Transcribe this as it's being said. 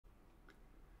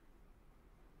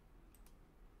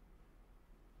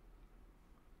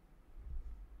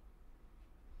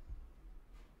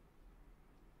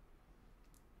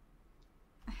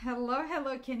Hello,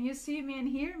 hello. Can you see me and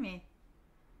hear me?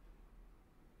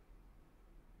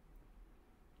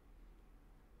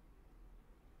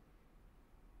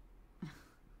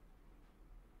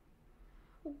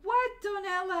 What,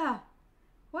 Donella?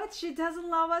 What? She doesn't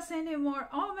love us anymore.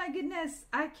 Oh my goodness.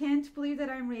 I can't believe that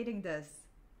I'm reading this.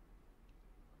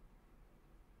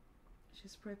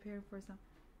 She's preparing for some.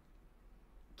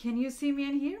 Can you see me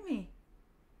and hear me?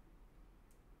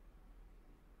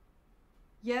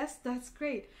 Yes, that's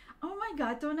great. Oh my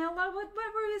God, Donella, what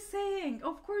were you saying?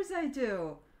 Of course I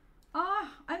do.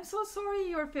 Ah, I'm so sorry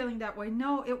you're feeling that way.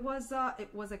 No, it was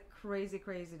a crazy,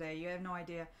 crazy day. You have no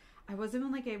idea. I wasn't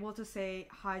even like able to say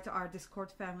hi to our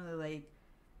Discord family like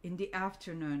in the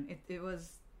afternoon. It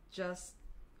was just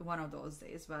one of those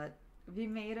days, but we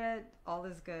made it. All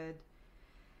is good.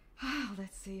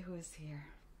 Let's see who is here.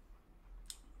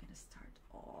 I'm gonna start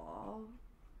all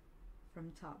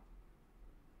from top.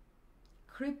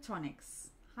 Kryptonics.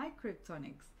 Hi,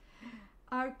 Kryptonics.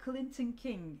 Our Clinton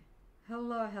King.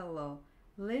 Hello, hello.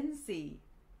 Lindsay.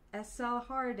 SL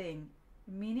Harding.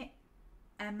 Mini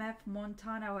MF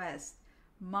Montana West.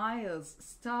 Miles.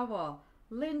 Stava.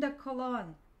 Linda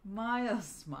Colon.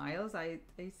 Miles. Miles? I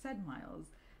said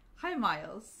Miles. Hi,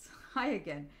 Miles. Hi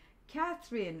again.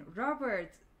 Catherine.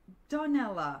 Robert.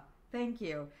 Donella. Thank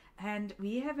you. And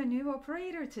we have a new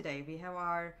operator today. We have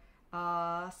our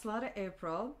Slaughter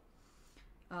April.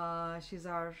 She's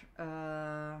our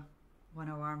one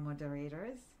of our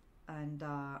moderators, and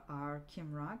our Kim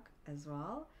Rock as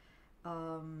well.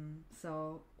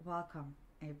 So welcome,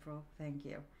 April. Thank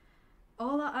you.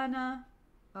 Hola, Anna.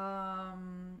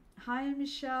 Hi,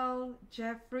 Michelle,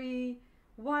 Jeffrey,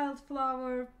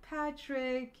 Wildflower,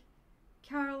 Patrick,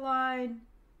 Caroline,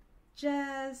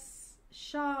 Jess,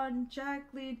 Sean,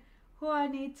 Jacqueline,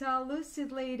 Juanita,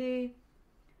 Lucid Lady,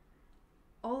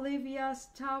 Olivia,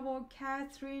 Stavo,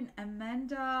 Catherine,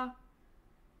 Amanda,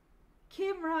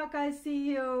 Kim Rock, I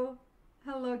see you.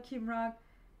 Hello, Kim Rock.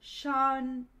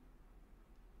 Sean,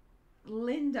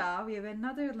 Linda, we have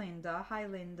another Linda. Hi,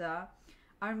 Linda.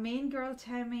 Our main girl,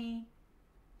 Tammy,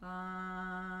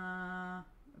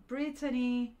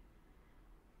 Brittany,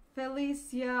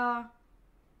 Felicia,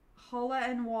 Hola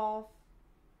and Wolf.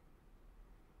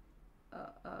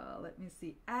 Let me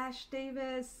see. Ash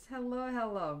Davis, hello,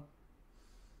 hello.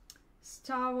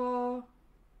 Stavo,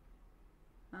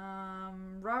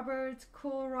 Robert,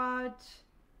 Coolrod,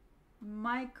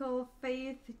 Michael,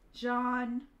 Faith,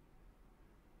 John,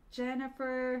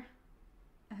 Jennifer,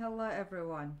 hello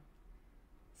everyone.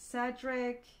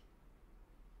 Cedric,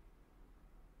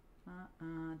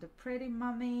 the pretty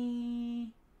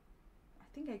mummy, I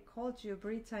think I called you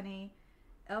Brittany,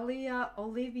 Elia,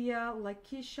 Olivia,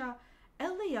 Lakeisha.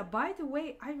 Elia, by the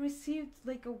way, I received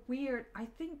like a weird, I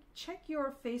think, check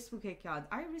your Facebook account.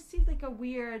 I received like a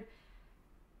weird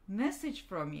message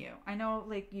from you. I know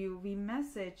like we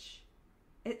message,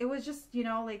 it was just, you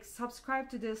know, like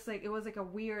subscribe to this, like it was like a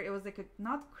weird, it was like a,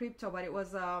 not crypto, but it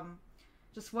was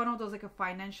just one of those like a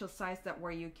financial sites that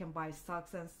where you can buy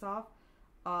stocks and stuff.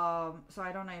 So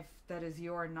I don't know if that is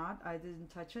you or not. I didn't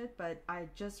touch it, but I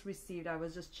just received, I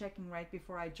was just checking right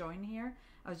before I joined here.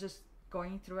 I was just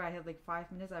going through, I had like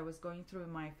 5 minutes, I was going through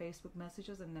my Facebook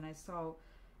messages, and then I saw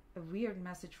a weird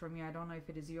message from you. I don't know if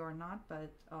it is you or not,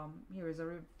 but here is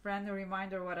a friendly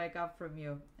reminder what I got from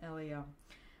you, Elia.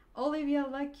 Olivia,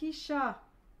 Lakeisha,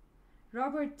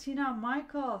 Robert, Tina,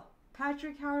 Michael,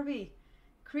 Patrick, Harvey,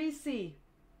 Chrissy,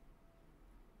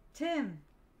 Tim,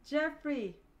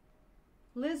 Jeffrey,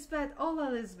 Lisbeth, Ola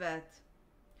Lisbeth,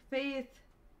 Faith,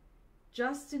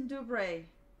 Justin Dubray,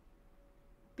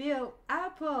 Bill,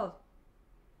 Apple,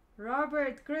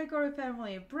 Robert, Gregory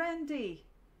family, Brandy,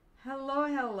 hello,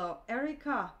 hello,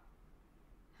 Erica,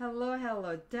 hello,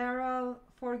 hello, Daryl,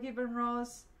 Forgiven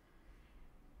Rose,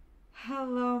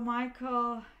 hello,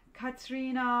 Michael,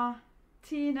 Katrina,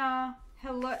 Tina,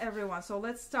 hello, everyone. So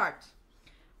let's start.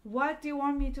 What do you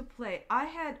want me to play? I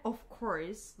had, of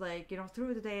course, like, you know,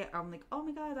 through the day, I'm like, oh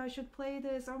my God, I should play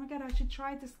this. Oh my God, I should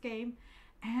try this game.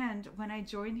 And when I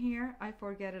join here, I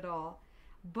forget it all.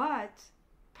 But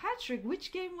Patrick,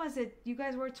 which game was it? You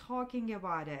guys were talking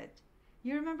about it.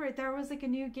 You remember there was like a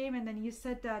new game, and then you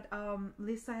said that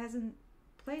Lisa hasn't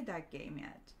played that game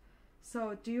yet.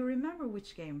 So do you remember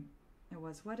which game it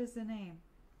was? What is the name?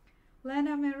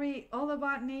 Lena Marie, All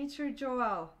About Nature,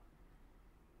 Joel,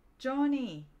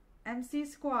 Johnny, MC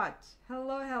Squad,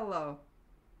 hello, hello.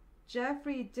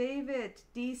 Jeffrey, David,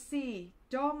 DC,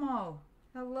 Domo,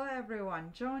 hello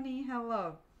everyone. Johnny,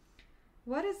 hello.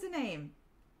 What is the name?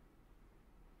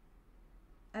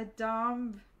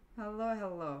 Adam, hello,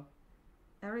 hello.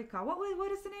 Erica,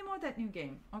 what is the name of that new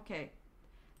game? Okay,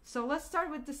 so let's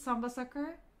start with the Samba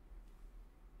Sucker.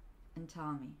 and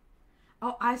tell me.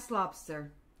 Oh, ice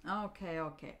lobster. Okay,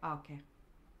 okay, okay.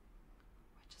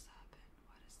 What just happened?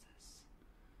 What is this?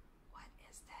 What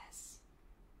is this?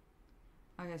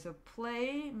 Okay, so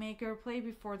play, maker, play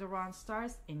before the round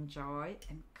starts. Enjoy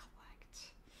and collect.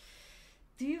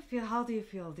 How do you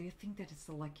feel? Do you think that it's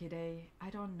a lucky day? I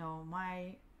don't know.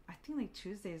 I think like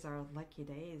Tuesdays are lucky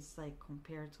days, like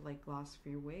compared to like last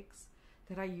few weeks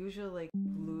that I usually like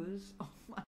lose. Oh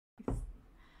my.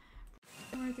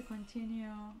 Where to continue?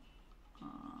 Yeah.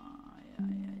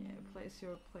 Place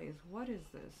your place. What is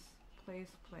this? Place,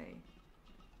 play.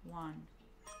 1.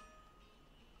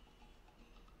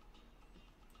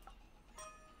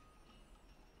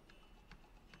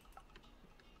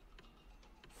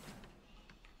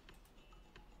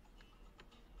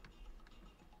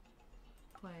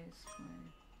 Place, play.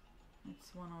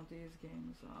 It's one of these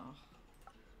games. Oh,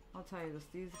 I'll tell you this.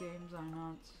 These games are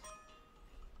not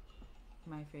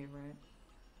my favorite.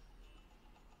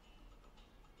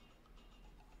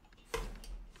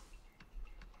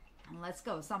 And let's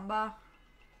go, Samba.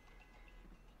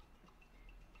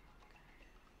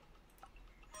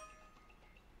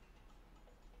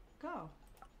 Go.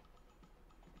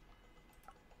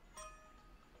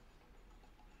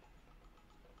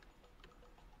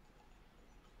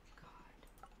 God.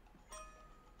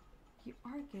 You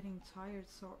are getting tired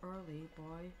so early,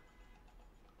 boy.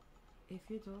 If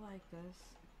you do like this.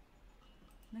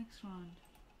 Next round.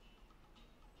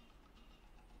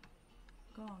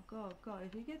 Go, go, go.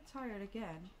 If you get tired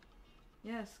again.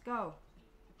 Yes, go.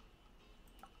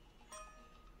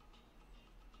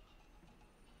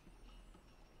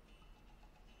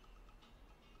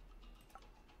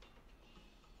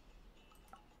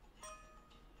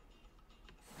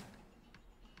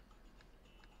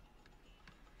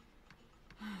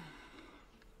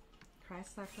 Cry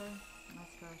sucker.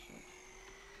 Let's go, shit.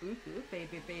 Ooh,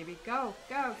 baby, baby. Go,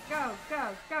 go, go,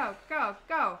 go, go, go,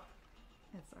 go.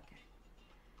 It's okay.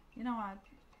 You know what?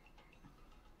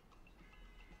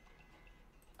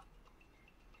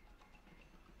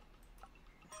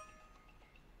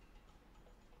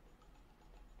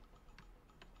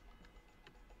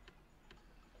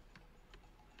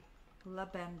 La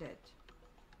Bandit.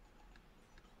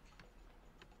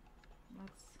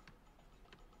 Let's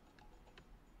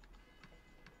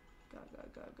go, go,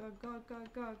 go, go, go, go,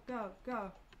 go, go,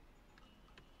 go.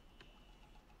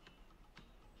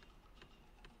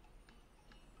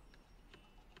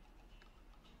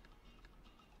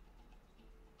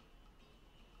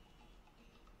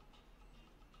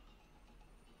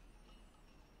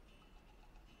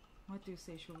 What do you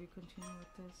say? Should we continue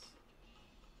with this?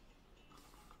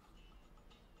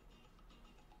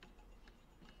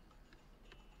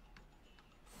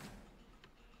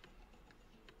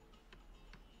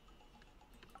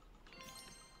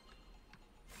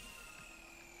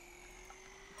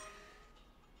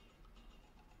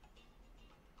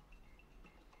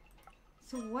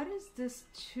 So what is this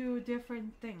 2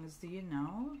 different things? Do you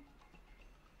know?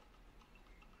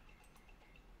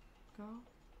 Go.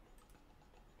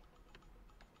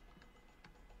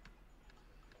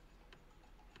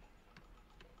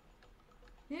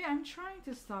 Yeah, I'm trying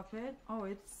to stop it. Oh,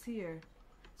 it's here.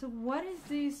 So what is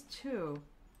these 2?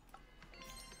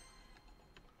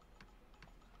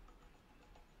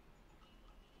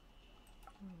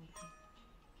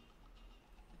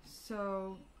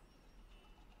 So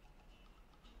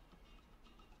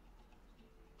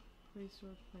place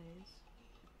or place.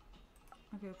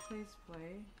 Okay, place,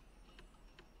 play.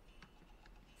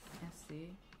 SC.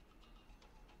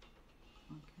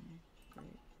 Okay,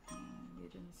 great. You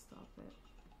didn't stop it.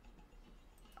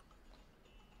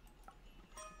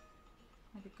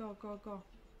 Okay, go, go, go.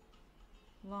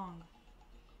 Long.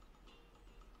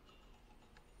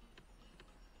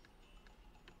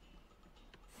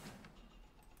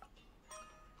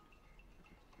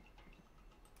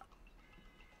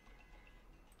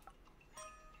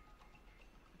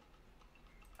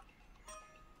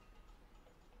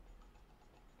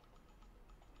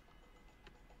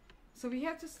 So we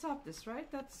have to stop this,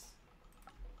 right? That's...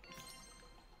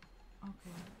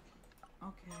 Okay.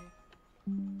 Okay.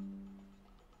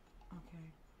 Okay.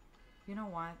 You know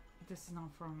what? This is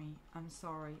not for me. I'm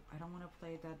sorry. I don't want to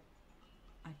play that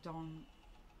I don't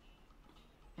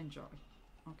enjoy.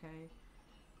 Okay?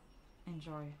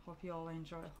 Enjoy. Hope you all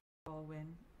enjoy. Hope you all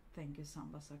win. Thank you,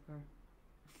 Samba Sucker.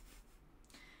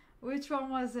 Which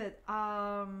one was it?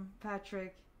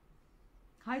 Patrick.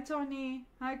 Hi, Tony.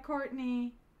 Hi,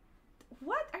 Courtney.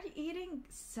 What are you eating?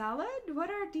 Salad? What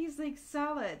are these like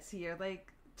salads here?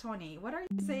 Like, Tony, what are you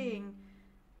saying?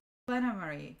 Glenna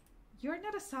Marie, you're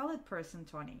not a salad person,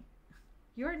 Tony.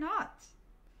 You're not.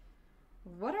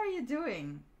 What are you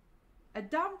doing? A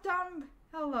Dum Dum,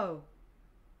 hello.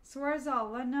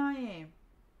 Swarzal, Lanai.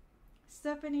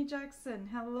 Stephanie Jackson,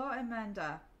 hello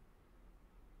Amanda.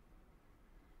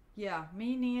 Yeah,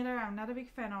 me neither. I'm not a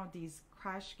big fan of these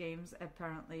crash games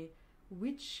apparently.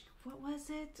 What was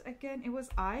it again? It was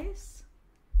Ice?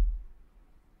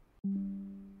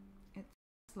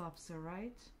 It's Lobster,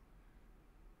 right?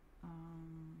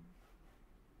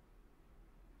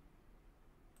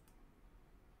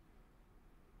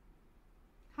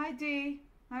 Hi Dee.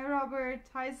 Hi Robert.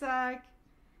 Hi Zach.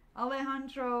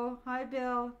 Alejandro. Hi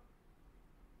Bill.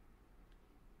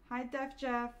 Hi Def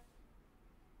Jeff.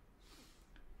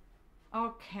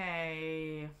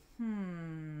 Okay.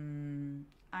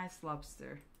 Ice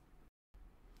Lobster.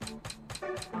 Come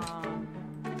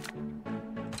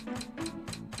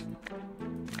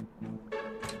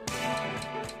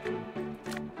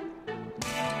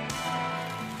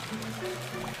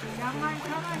on,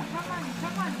 come on, come on,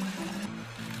 come on.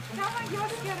 Come on, give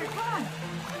us together, come on.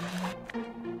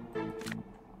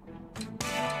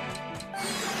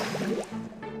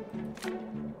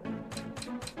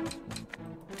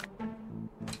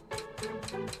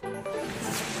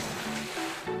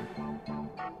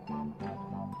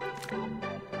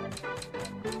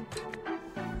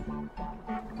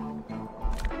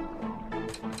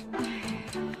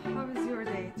 How was your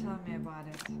day? Tell me about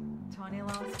it. Tony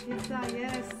loves pizza,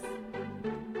 yes.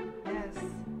 Yes.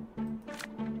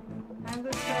 Hi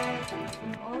Lisbeth.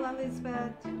 Hola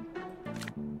Lisbeth.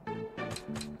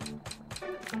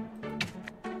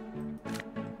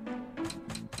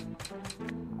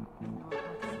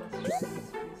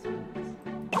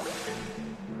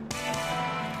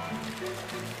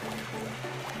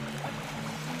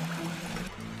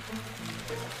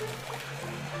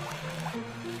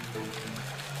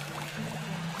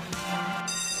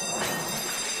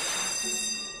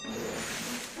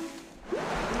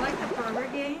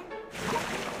 Game.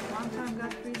 One time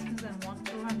got free spins and won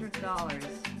 $200.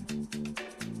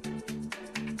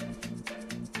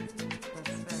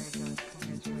 That's very good.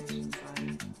 Congratulations,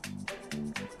 Ivy.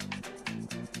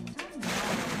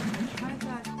 Try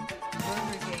that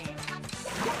burger game.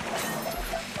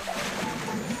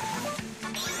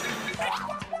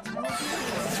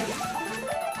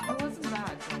 It wasn't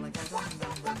bad, so like I don't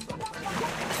remember.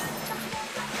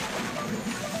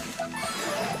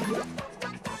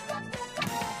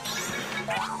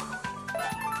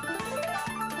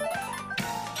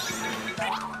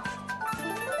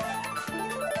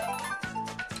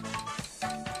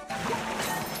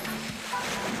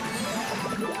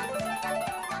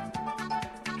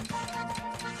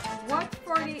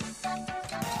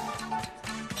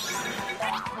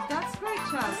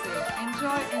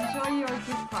 Enjoy your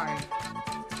gift card.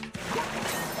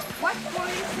 What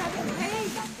 47K?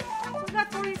 Who got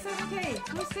 47K?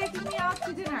 Who's taking me out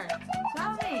to dinner?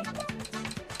 Tell me.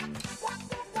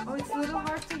 Oh, it's a little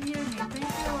hard to hear me. Thank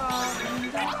you,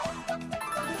 Linda.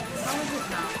 How is it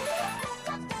now?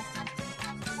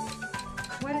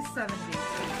 What is 70?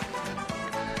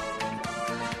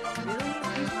 Really?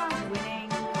 People are winning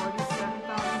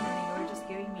 47,000 and you're just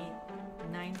giving me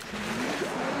 19?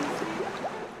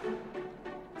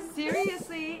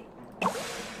 Seriously? I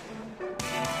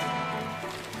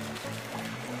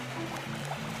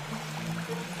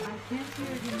can't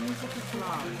hear the music is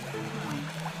loud. Come on.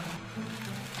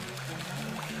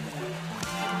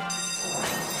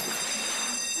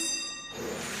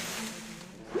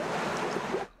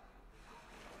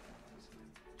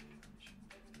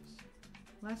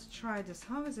 Let's try this.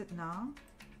 How is it now?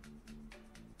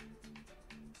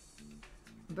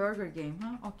 Burger game,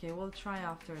 huh? Okay, we'll try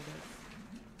after this.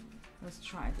 Let's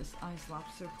try this Ice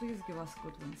Lobster. Please give us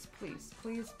good ones. Please,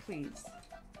 please, please.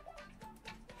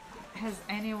 Has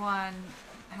anyone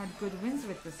had good wins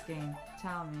with this game?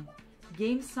 Tell me.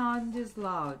 Game sound is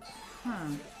loud.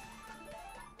 Huh.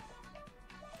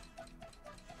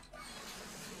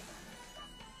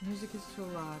 Music is too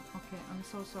loud. Okay, I'm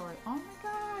so sorry. Oh my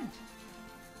god!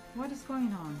 What is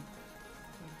going on?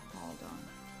 Okay, hold on.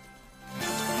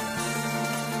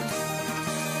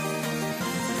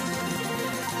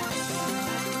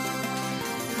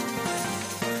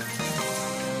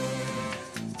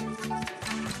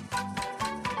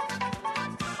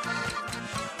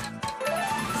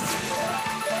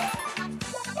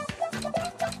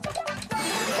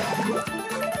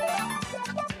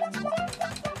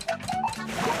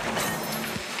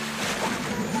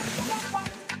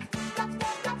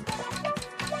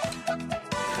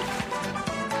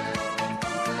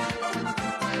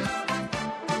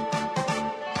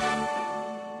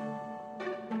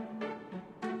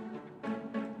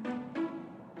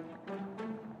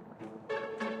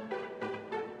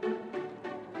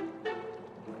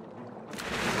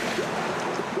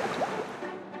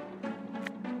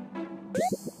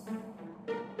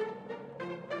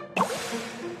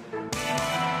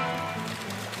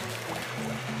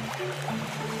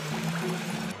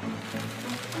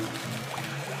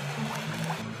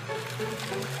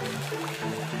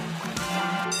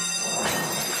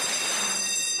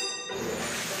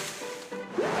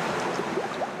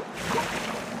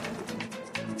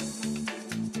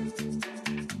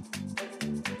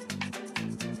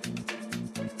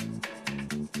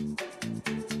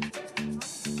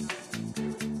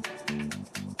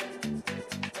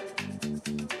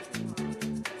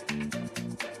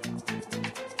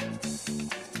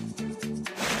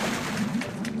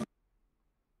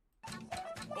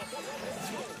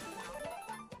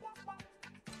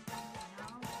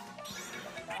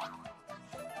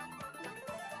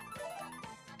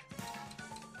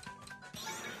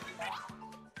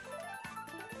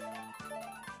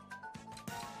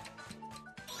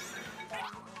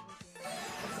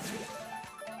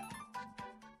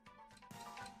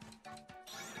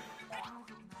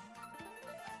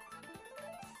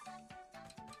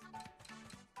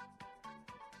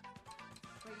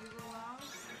 But you will allow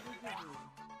boogie-boo.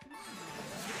 Let's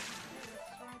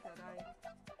try that.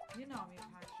 You know me,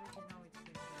 Patrick. You know it's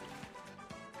been good.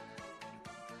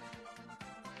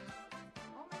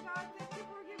 Oh my God! Thank you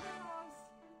for giving us.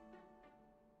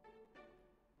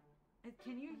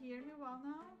 Can you hear me well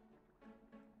now?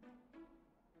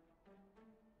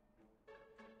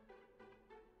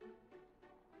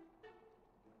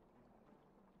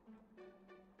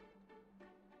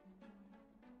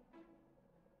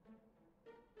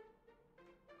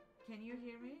 Can you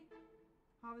hear me?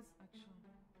 How is actually?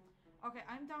 Okay,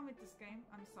 I'm done with this game.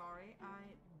 I'm sorry.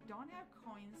 I don't have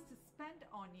coins to spend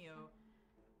on you.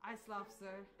 Ice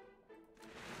lobster.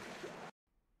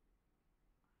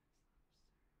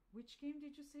 Which game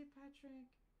did you say, Patrick?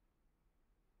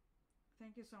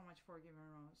 Thank you so much for giving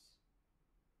Rose.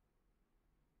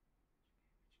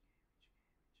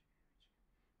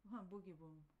 Boogie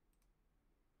Boom.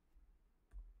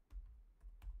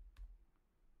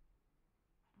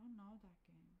 I don't know that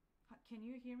game. Can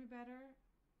you hear me better?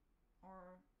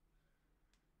 Or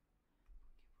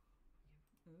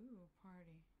ooh,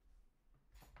 party.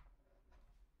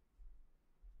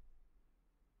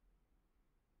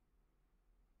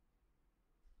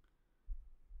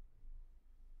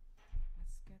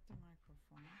 Let's get the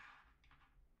microphone.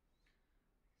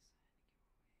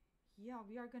 Yeah,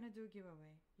 we are gonna do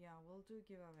giveaway. Yeah, we'll do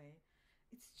giveaway.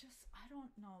 It's just I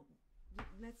don't know.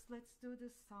 Let's do the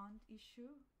sound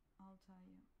issue. I'll tell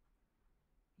you.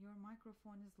 Your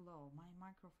microphone is low. My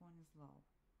microphone is low.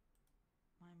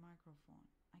 My microphone.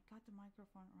 I got the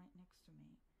microphone right next to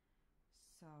me.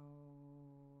 So,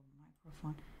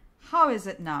 microphone. How is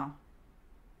it now?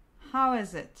 How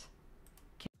is it?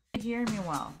 Can you hear me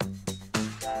well?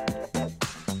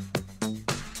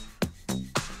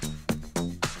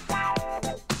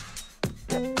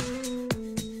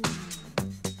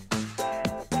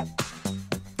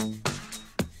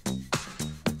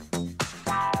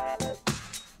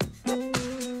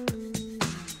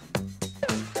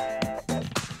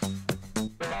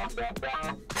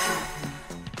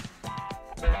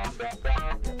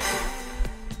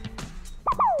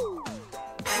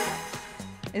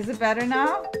 Is it better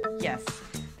now? Yes.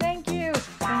 Thank you.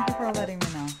 Thank you for letting me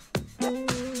know.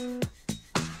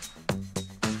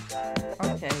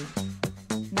 Okay.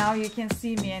 Now you can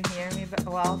see me and hear me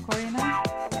well, Corina.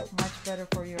 Much better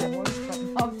for your voice, but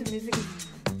now the music is...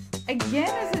 Again,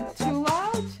 is it too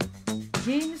loud?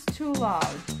 Game is too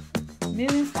loud.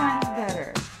 Millions times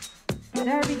better.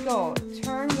 There we go.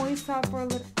 Turn voice up for a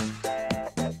little...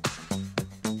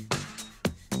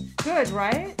 Good,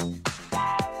 right?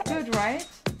 Good, right?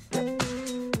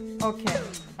 Okay.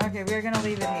 Okay, we're gonna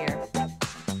leave it here.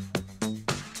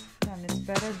 Damn, it's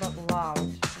better but loud.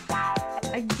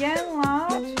 Again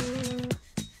loud?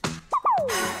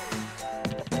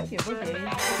 Thank you, Boogie.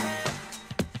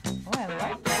 Oh, I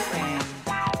like this game.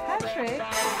 Patrick,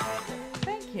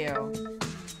 thank you.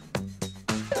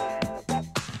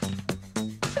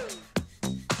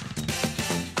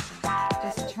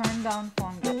 Just turn down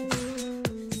phone.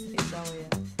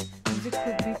 Music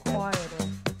could be quieter.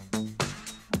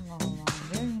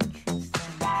 Very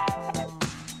interesting.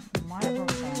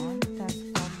 Microphone,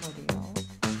 desktop audio.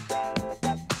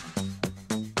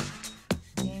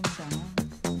 Game down.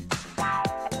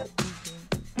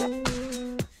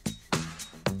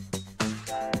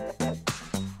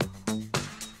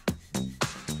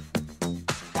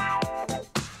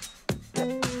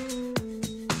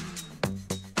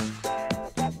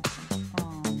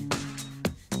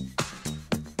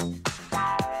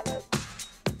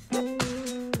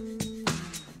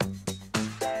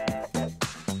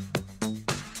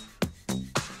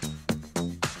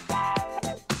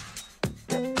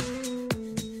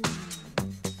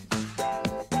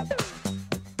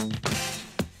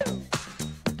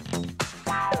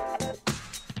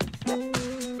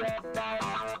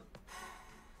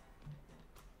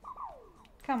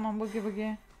 Come on, Boogie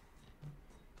Boogie.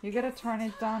 You gotta turn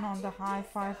it down on the high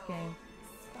five game.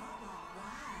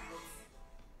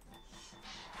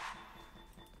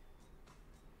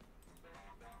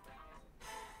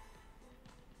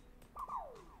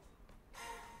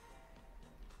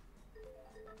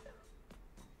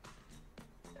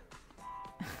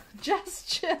 Just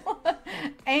chill.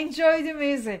 Enjoy the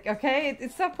music, okay?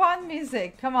 It's a fun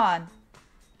music. Come on.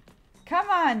 Come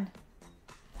on.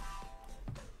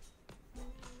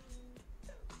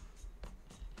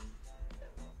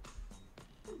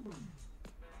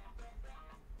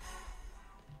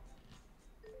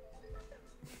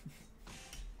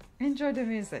 Enjoy the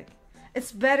music.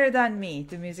 It's better than me,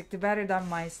 the music, better than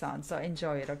my sound. So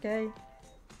enjoy it, okay?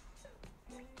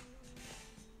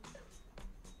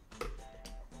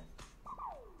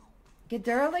 Okay,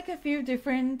 there are like a few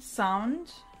different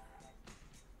sound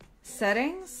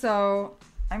settings. So,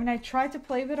 I mean, I tried to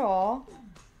play with all.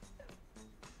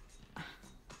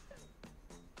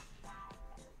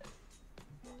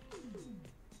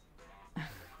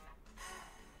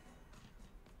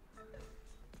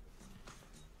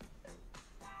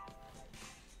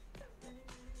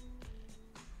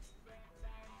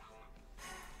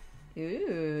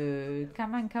 Ooh,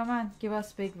 come on, come on. Give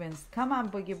us big wins. Come on,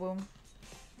 Boogie Boom.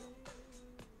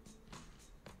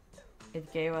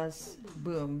 It gave us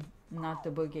boom, not the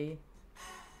boogie.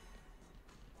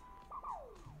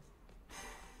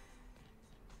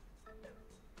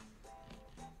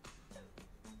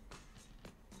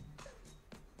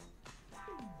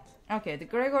 Okay, the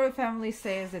Gregory family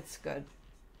says it's good.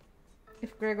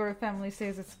 If Gregory family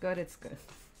says it's good, it's good.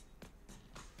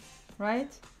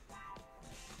 Right?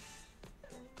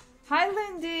 Hi,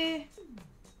 Lindy.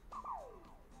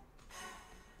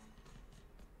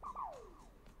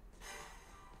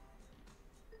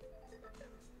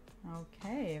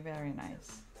 Okay, very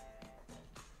nice.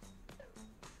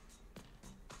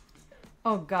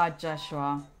 Oh God,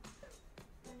 Joshua.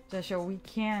 Joshua, we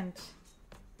can't.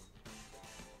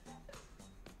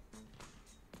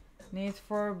 Need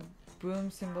 4 boom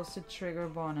symbols to trigger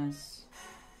bonus.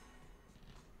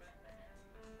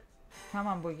 Come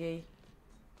on, Boogie.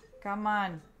 Come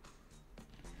on.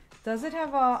 Does it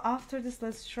have a... After this,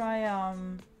 let's try...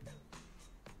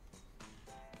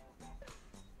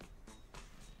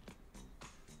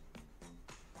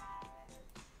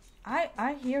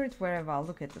 I hear it wherever.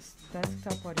 Look at this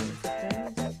desktop. What is it?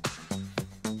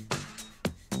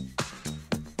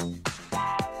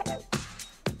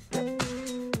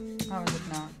 How is it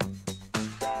now?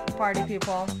 Party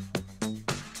people.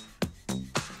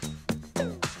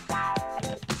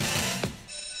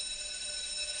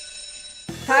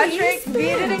 Patrick, we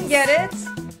didn't get it.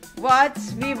 What?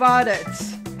 We bought it.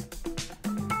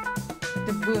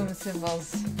 The boom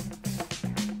symbols.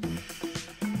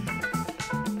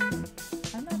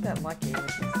 I'm not that lucky with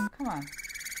this. Come on.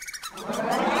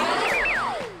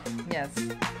 Yes.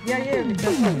 Yeah,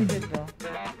 because what we did, Bill.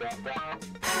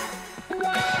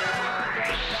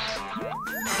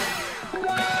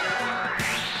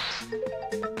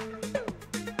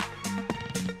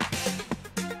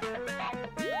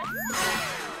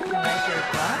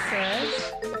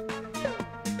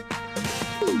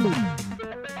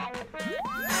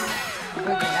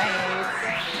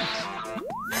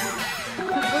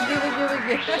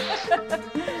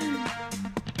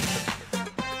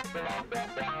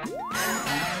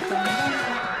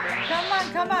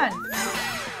 Come on.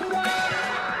 Oh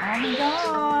my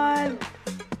God.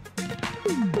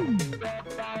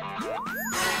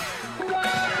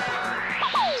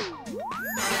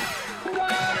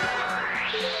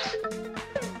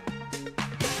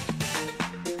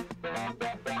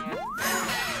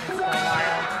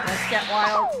 Let's get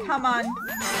wild. Come on.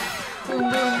 Boom,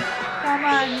 boom. Come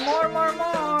on. More.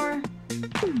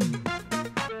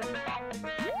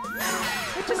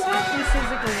 What just happened? This is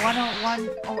like a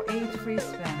 108 free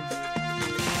spin.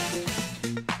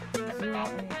 08.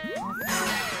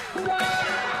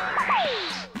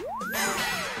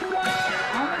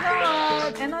 Oh my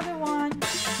God. Another one.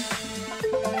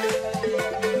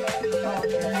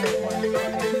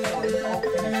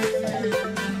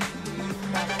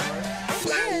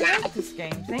 I like this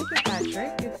game. Thank you,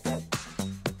 Patrick.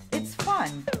 It's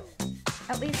fun.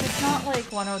 At least it's not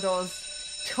like one of those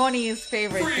Tony's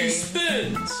favorite games.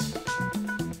 Spins.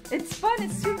 It's fun.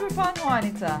 It's super fun,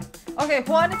 Juanita. Okay,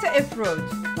 Juanita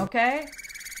approved. Okay?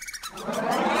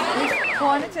 If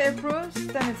Juanita approves,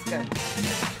 then it's good.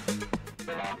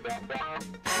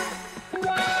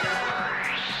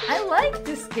 I like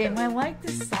this game. I like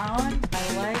the sound.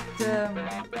 I like the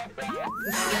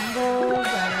symbols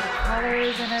and the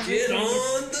colors and everything. Get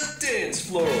on the dance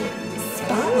floor.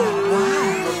 Spotlight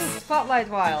Wild. Spotlight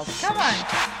Wild. Come on.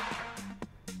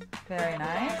 Very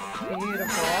nice.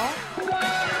 Beautiful.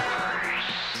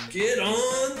 Get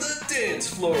on the dance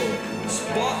floor.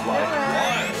 Spotlight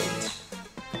Wild.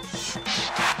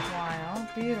 Wild.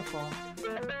 Beautiful.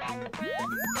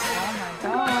 Oh my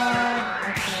god.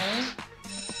 Okay.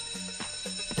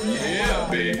 Yeah,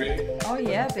 baby. Oh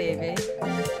yeah, baby.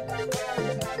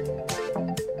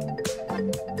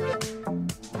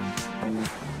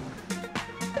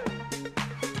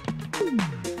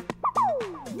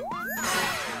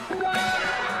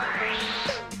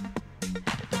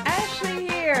 Ashley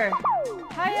here.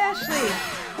 Hi, Ashley.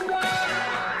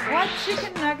 What,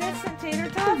 chicken nuggets and tater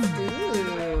tots?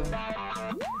 Ooh.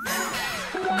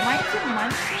 Mighty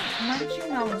Munchie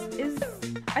Melons is...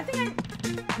 I think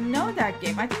I know that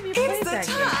game. I think we played that game. It's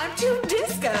the time to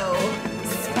disco.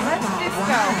 Let's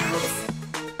disco.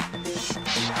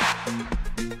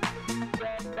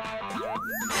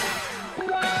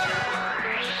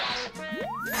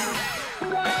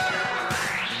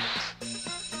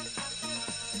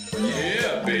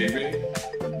 Yeah, baby.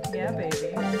 Yeah, baby.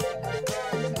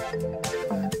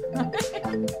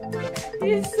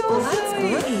 He's so Let's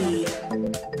silly. boogie.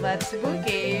 Let's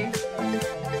boogie.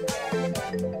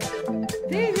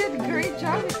 They did a great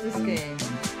job with this game.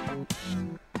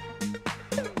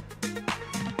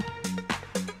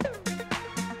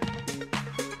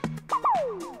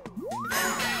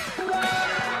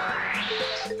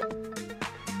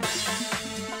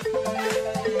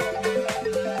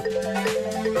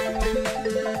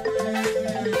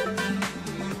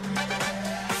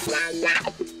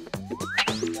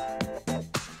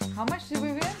 How much did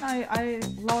we win? I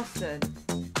lost it.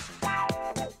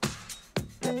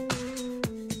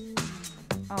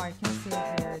 Oh, I can see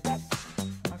it here. It's,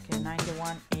 okay,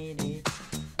 91.80.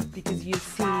 Because you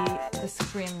see the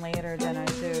screen later than I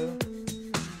do.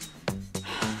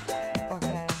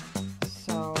 Okay,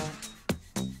 so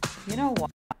you know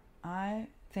what? I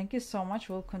thank you so much.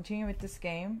 We'll continue with this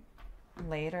game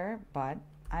later, but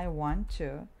I want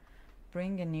to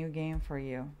bring a new game for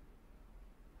you.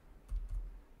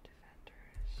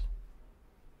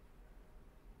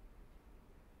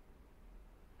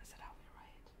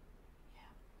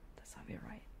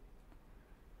 Right.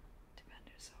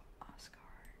 Defenders of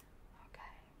Asgard.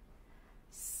 Okay.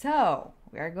 So,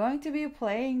 we are going to be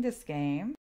playing this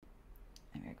game.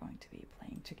 And we're going to be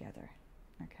playing together.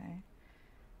 Okay.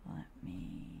 Let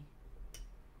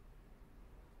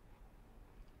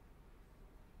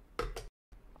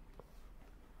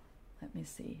me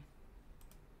see.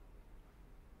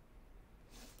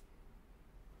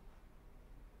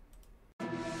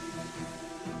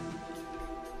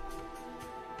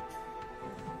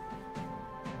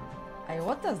 Hey,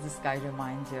 what does this guy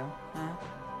remind you? Huh?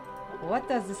 What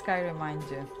does this guy remind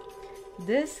you?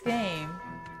 This game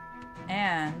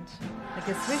and like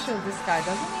especially this guy,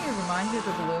 doesn't he remind you of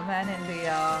the blue man in the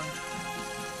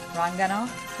Rangano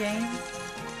game?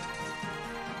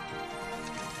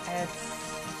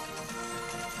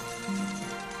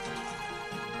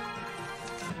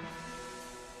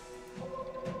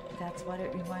 That's what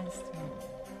it reminds me.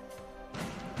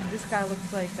 And this guy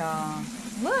looks like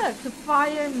look, the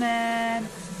fireman.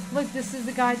 Look, this is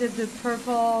the guy that the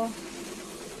purple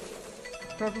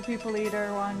people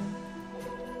eater one.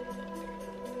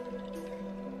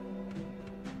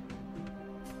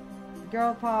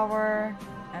 Girl power,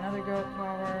 another girl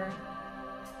power.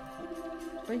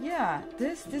 But yeah,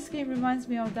 this game reminds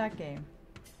me of that game.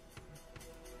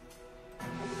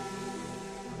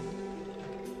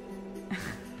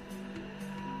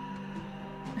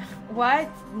 What?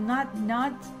 Not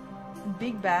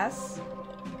Big Bass?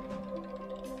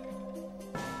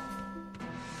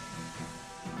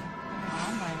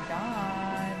 Oh my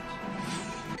god.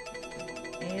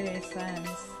 80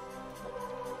 cents.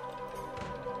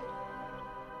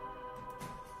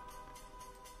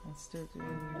 Let's do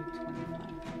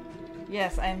 25.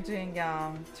 Yes, I'm doing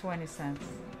 20 cents.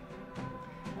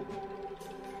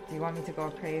 Do you want me to go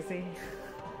crazy?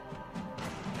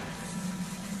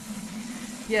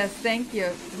 Yes, thank you.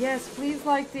 Yes, please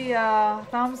like the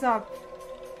thumbs up.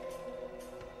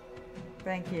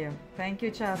 Thank you. Thank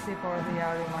you, Chelsea, for the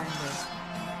reminder.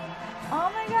 Oh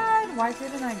my god, why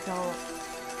didn't I go?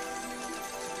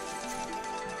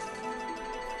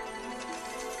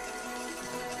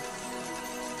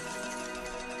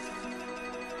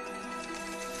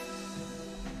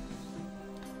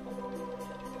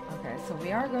 Okay, so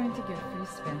we are going to give free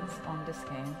spins on this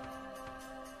game.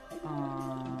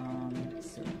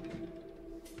 Let's see.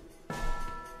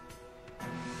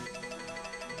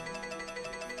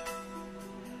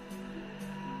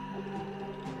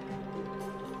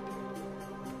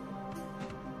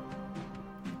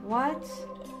 What?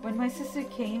 When my sister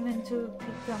came in to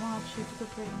pick them up, she took a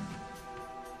pretty...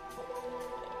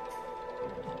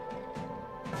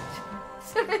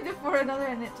 Sorry for another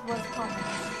and it was coming.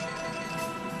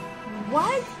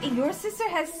 What? Your sister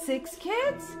has 6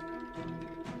 kids?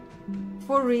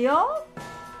 For real?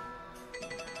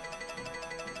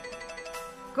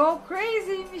 Go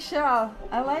crazy, Michelle.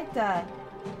 I like that.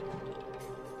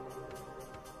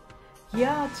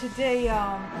 Yeah, today,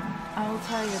 I will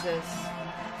tell you this.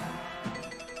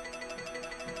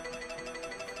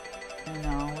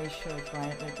 No, we should,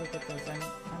 right? Like, look at this. I'm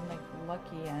like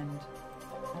lucky and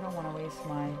I don't want to waste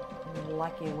my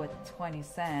lucky with 20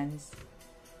 cents.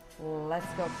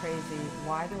 Let's go crazy.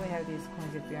 Why do we have these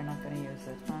coins if we are not going to use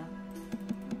it, huh?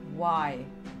 Why?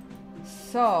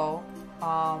 So,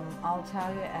 I'll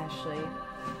tell you, Ashley,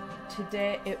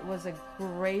 today it was a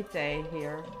great day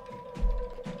here.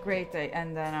 Great day.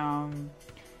 And then,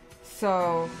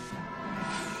 so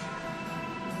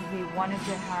we wanted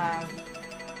to have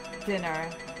dinner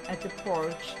at the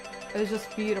porch. It was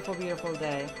just beautiful, beautiful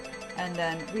day. And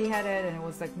then we had it and it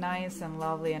was like nice and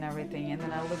lovely and everything. And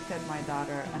then I looked at my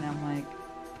daughter and I'm like,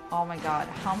 oh my God,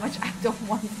 how much I don't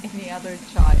want any other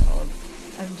child.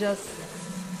 I'm just,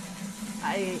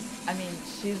 I mean,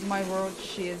 she's my world.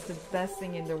 She is the best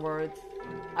thing in the world.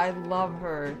 I love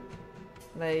her,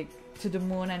 like, to the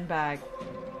moon and back.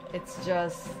 It's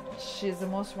just, she's the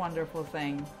most wonderful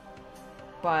thing.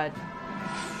 But I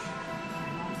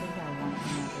don't think I want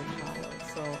another child.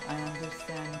 So I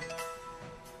understand.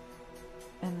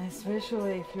 And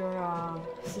especially if your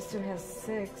sister has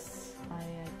 6, I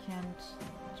can't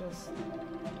just,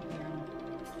 you know,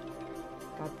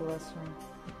 God bless her.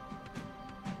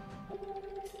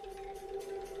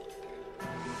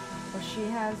 Oh, she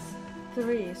has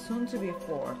 3, soon to be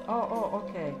 4. Oh,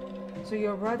 okay. So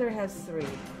your brother has 3.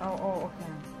 Oh,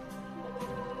 okay.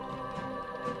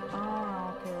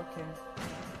 Ah, okay.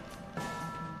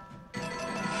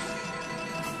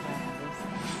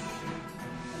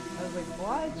 I was like,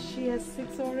 what? She has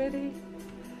 6 already?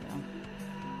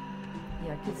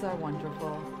 Yeah, kids are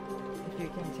wonderful if you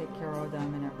can take care of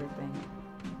them and everything.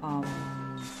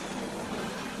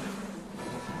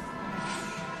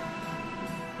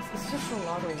 It's just a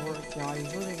lot of work, y'all. I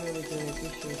really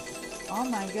appreciate it. Oh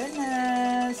my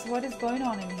goodness, what is going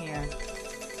on in here?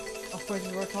 Of course,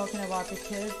 we were talking about the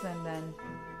kids and then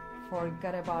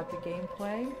forgot about the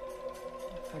gameplay.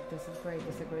 But this is great.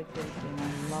 This is a great game.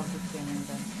 I love this game, and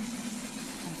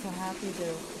I'm so happy to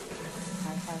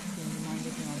have been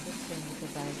reminded of this game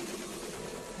because I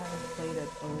haven't played it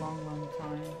a long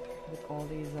time with all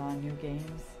these new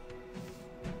games.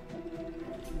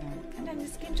 Yeah. And then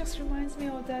this game just reminds me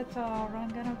of that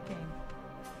Ranganok game.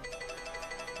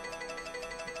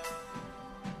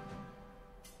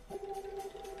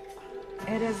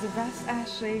 It is the best,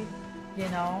 Ashley. You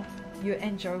know, you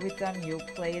enjoy with them, you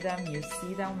play them, you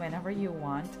see them whenever you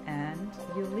want, and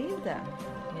you leave them.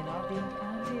 You know, being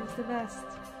auntie is the best.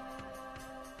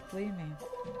 Believe me.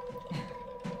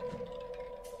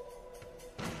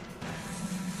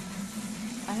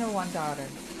 I have 1 daughter.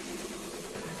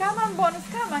 Come on, bonus,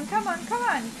 come on.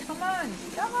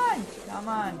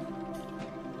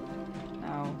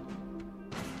 No.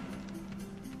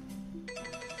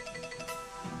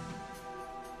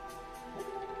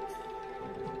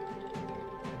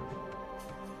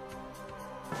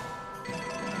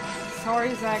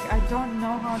 Sorry, Zach, I don't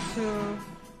know how to...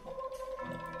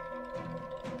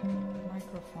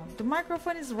 Microphone. The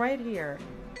microphone is right here.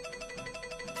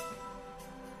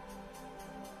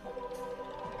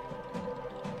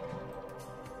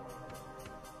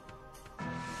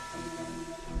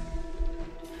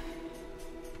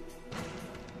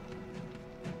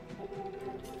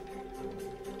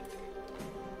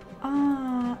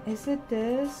 Is it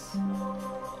this?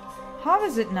 How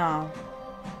is it now?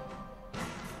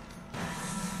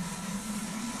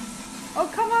 Oh,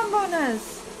 come on,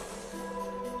 bonus!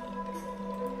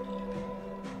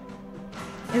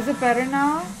 Is it better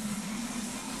now?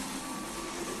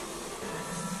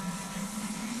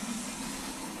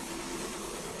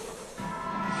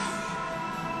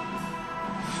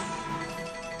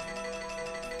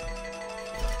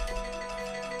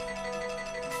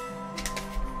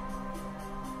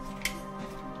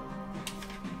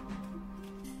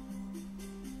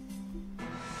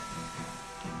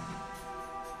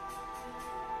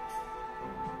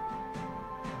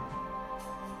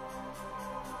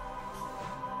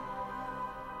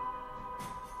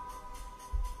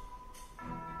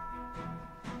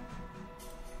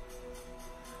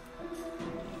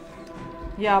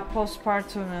 Yeah,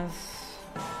 postpartum is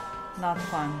not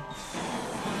fun.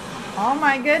 Oh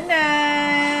my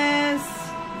goodness!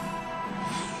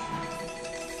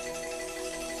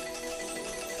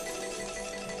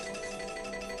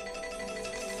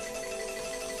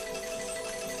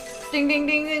 Ding, ding,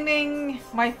 ding, ding, ding.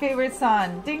 My favorite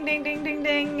song. Ding, ding, ding, ding,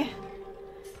 ding.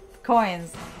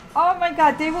 Coins. Oh my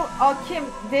god, they will, oh Kim,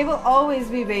 they will always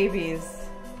be babies.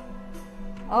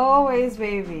 Always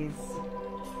babies.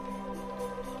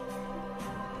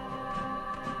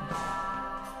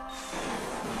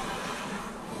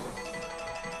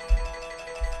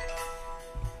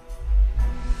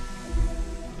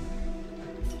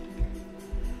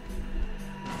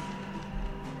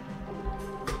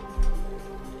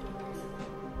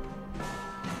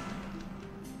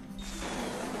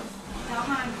 Come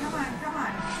on, come on, come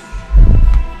on.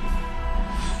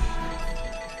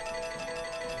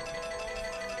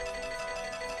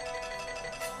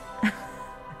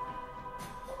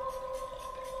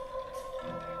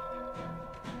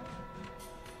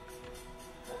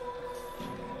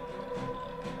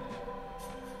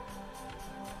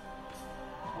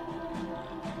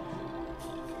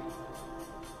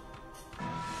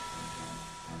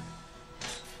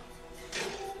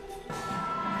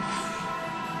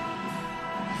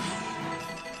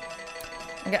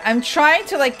 Okay, I'm trying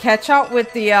to like catch up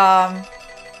with the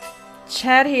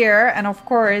chat here, and of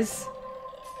course,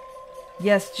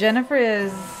 yes, Jennifer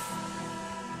is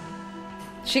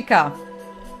Chica.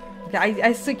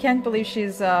 I still can't believe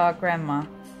she's grandma.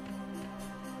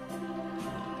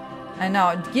 I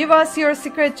know. Give us your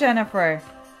secret, Jennifer.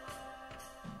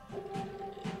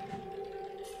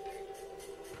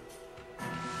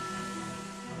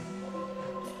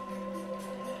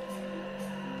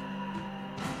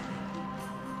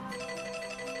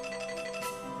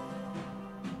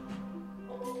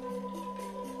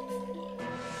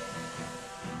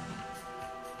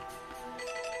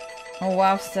 Oh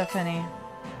wow, Stephanie.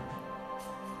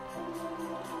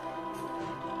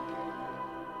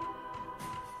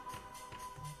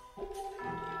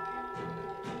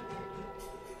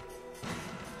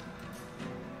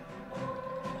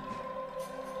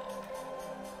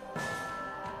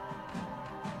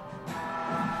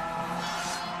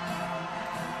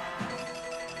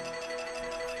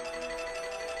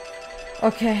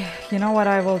 Okay, you know what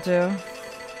I will do?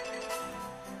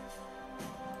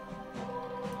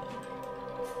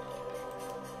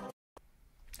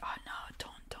 Oh no,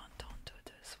 don't do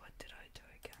this. What did I do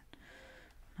again?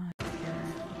 Not here.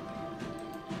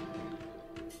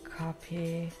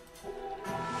 Copy.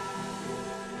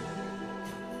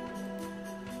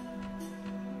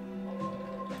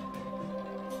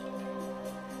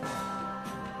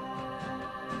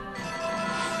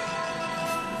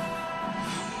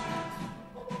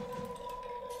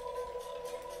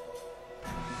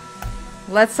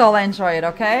 Let's all enjoy it,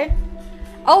 okay?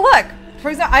 Oh look!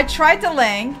 For example, I tried the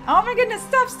link. Oh my goodness,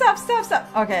 stop.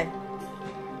 Okay.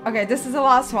 Okay, this is the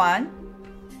last one.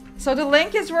 So the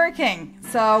link is working.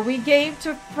 So we gave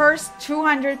to first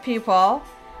 200 people.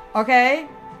 Okay?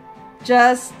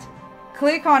 Just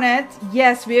click on it.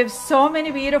 Yes, we have so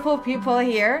many beautiful people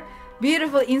here.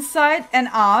 Beautiful inside and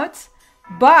out.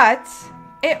 But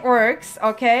it works,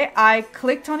 okay? I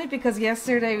clicked on it because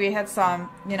yesterday we had some,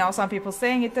 some people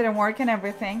saying it didn't work and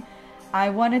everything. I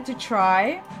wanted to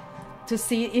try to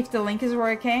see if the link is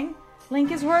working.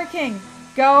 Link is working.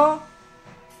 Go.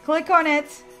 Click on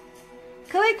it.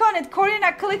 Click on it.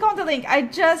 Corina, click on the link. I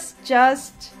just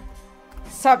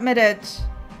submitted.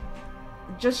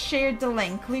 Just shared the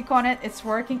link. Click on it. It's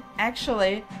working.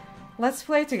 Actually, let's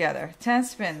play together. 10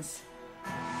 spins.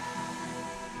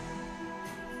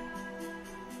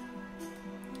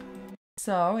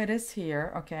 So it is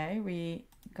here, okay, we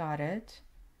got it,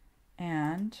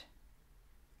 and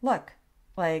look,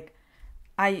 like,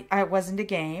 I was in the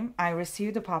game, I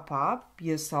received a pop-up,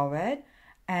 you saw it,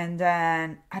 and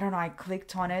then, I don't know, I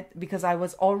clicked on it, because I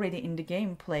was already in the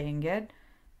game playing it,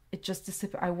 it just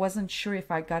disappeared. I wasn't sure if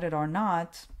I got it or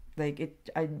not, like,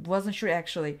 I wasn't sure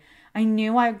actually. I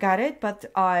knew I got it, but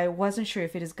I wasn't sure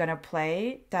if it is gonna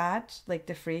play that, like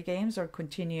the free games, or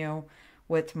continue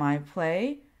with my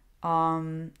play.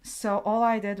 So all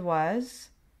I did was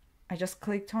I just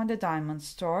clicked on the diamond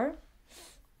store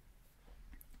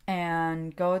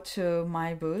and go to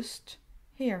my boost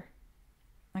here.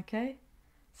 Okay,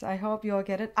 so I hope you all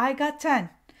get it. I got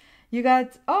 10. You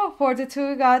got, oh, for the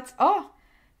two got, oh,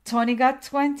 Tony got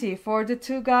 20. For the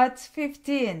two got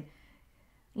 15.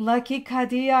 Lucky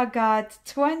Kadia got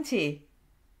 20.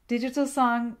 Digital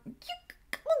song,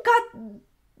 you got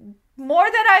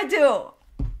more than I do.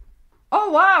 Oh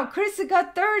wow, Chris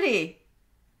got 30.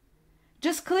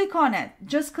 Just click on it.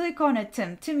 Just click on it,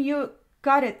 Tim. Tim, you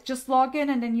got it. Just log in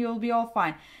and then you'll be all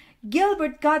fine.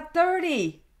 Gilbert got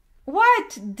 30.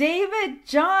 What? David,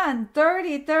 John,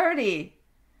 30.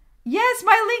 Yes,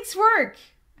 my links work.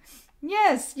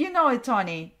 Yes, you know it,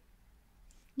 Tony.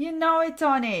 You know it,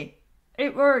 Tony.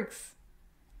 It works.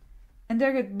 And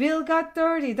they're good. Bill got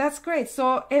 30. That's great.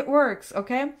 So it works,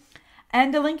 okay?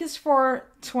 And the link is for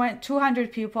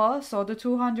 200 people. So the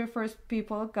 200 first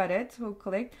people got it, who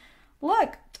clicked.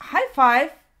 Look, high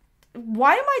five.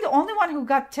 Why am I the only one who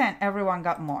got 10? Everyone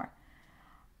got more.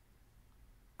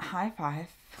 High five.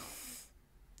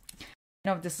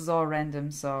 No, this is all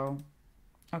random, so...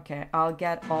 Okay, I'll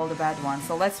get all the bad ones.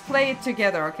 So let's play it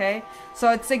together, okay?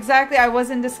 So it's exactly, I was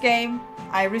in this game.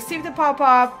 I received a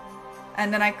pop-up.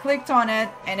 And then I clicked on it.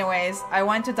 Anyways, I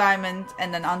went to Diamond.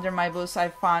 And then under my boost, I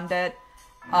found it.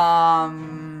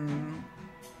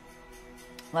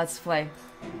 Let's play.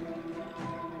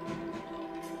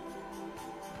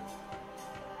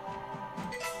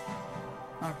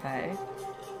 Okay.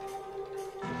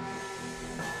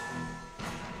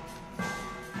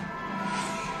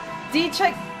 D,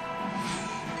 check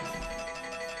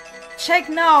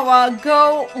now.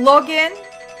 Go log in.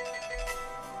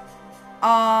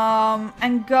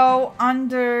 And go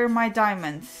under my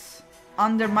diamonds,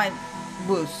 under my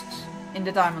boost in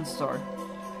the diamond store.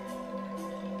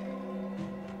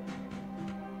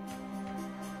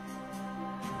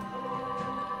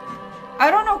 I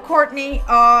don't know, Courtney.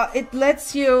 It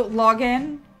lets you log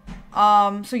in.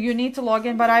 So you need to log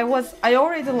in, but I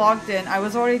already logged in. I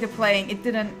was already playing. It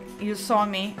didn't, you saw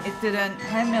me. It didn't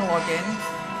have me log in.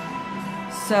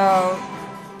 So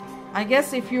I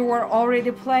guess if you were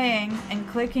already playing and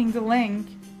clicking the link,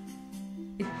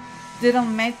 it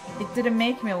didn't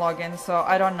make me log in, so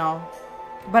I don't know.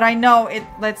 But I know it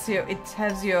lets you, it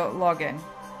has you log in.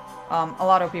 A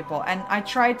lot of people. And I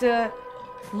tried the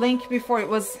link before, it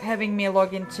was having me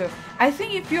log in too. I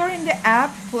think if you're in the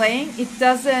app playing, it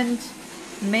doesn't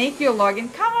make you log in.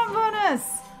 Come on, bonus!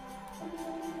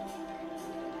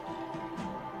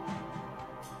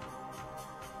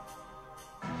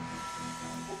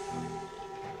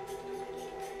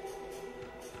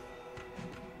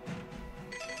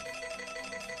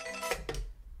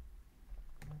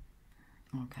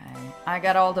 Okay, I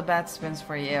got all the bad spins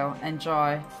for you.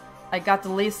 Enjoy. I got the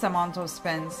least amount of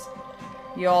spins.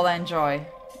 You all enjoy.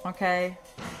 Okay?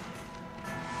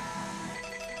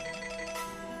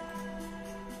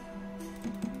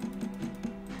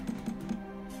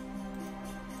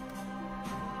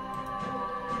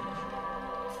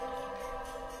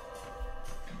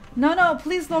 No,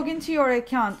 please log into your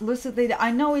account. Lucid Lady,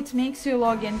 I know it makes you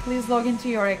log in. Please log into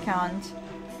your account.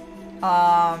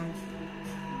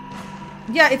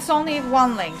 Yeah, it's only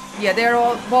one link. Yeah, they're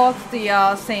all both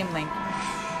the same link.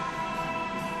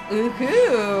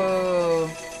 Ooh.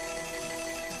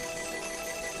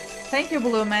 Thank you,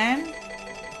 Blue Man.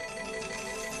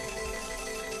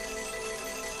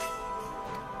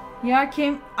 Yeah,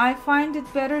 Kim, I find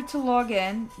it better to log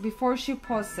in before she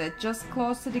posts it. Just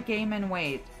close to the game and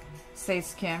wait,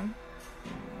 says Kim.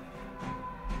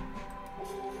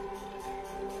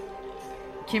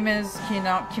 Kim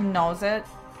knows it.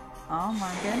 Oh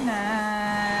my goodness.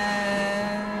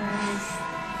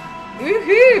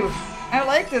 Woohoo! I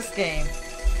like this game.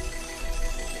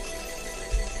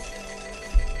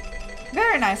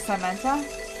 Very nice, Samantha.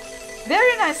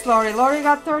 Very nice, Lori. Lori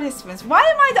got 30 spins. Why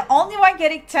am I the only one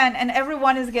getting 10 and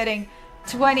everyone is getting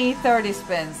 20, 30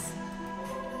 spins?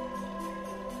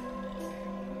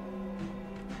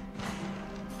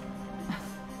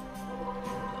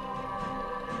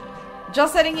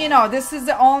 Just letting you know, this is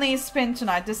the only spin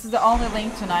tonight. This is the only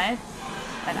link tonight.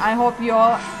 And I hope you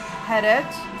all had it.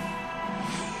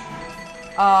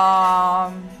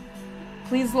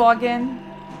 Please log in.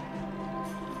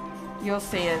 You'll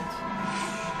see it.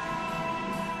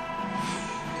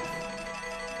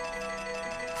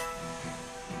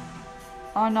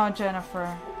 Oh no,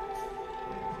 Jennifer.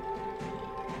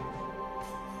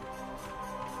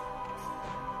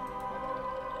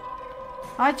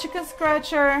 Hi, Chicken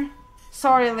Scratcher.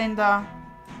 Sorry, Linda.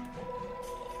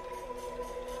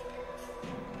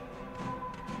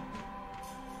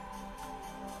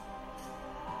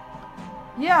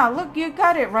 Yeah, look, you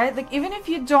got it, right? Like, even if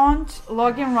you don't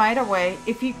log in right away,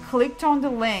 if you clicked on the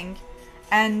link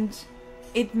and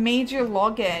it made you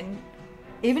log in,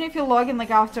 even if you log in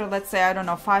like after, let's say, I don't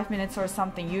know, 5 minutes or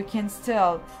something, you can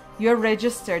still, you're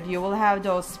registered, you will have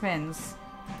those spins.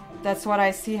 That's what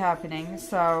I see happening,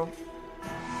 so...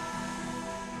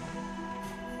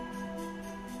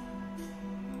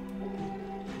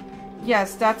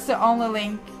 Yes, that's the only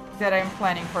link that I'm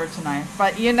planning for tonight.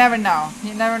 But you never know.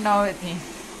 You never know with me.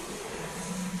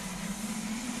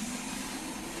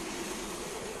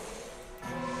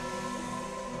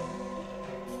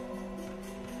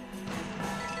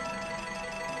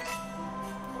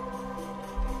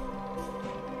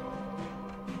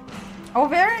 Oh,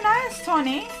 very nice,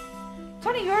 Tony.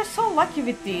 Tony, you're so lucky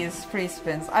with these free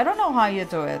spins. I don't know how you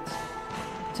do it,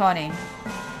 Tony.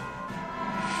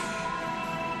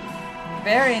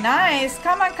 Very nice.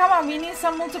 Come on, come on. We need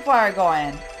some multiplier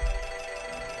going.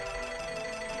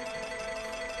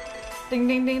 Ding,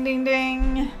 ding, ding, ding,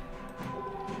 ding.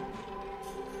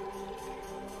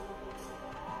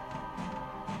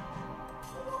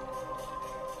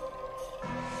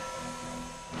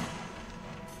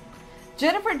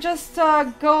 Jennifer, just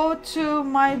go to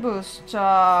my boost.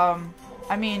 I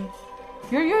mean,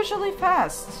 you're usually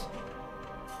fast.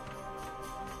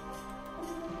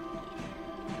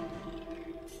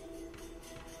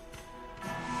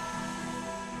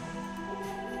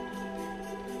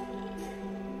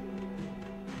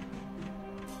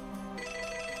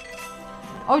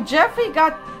 Oh, Jeffrey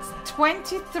got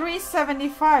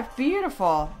 23.75.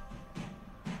 Beautiful.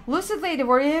 Lucid Lady,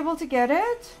 were you able to get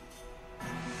it?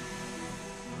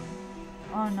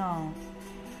 Oh no.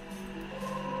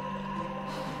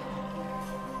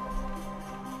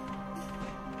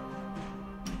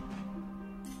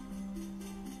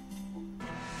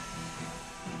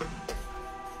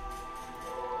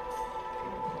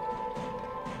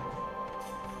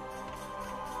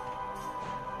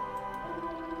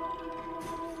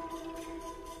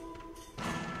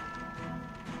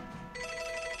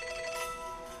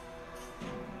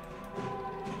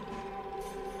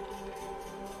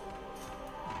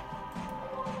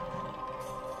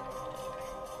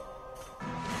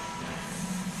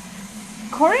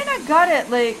 Corina got it,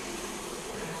 like,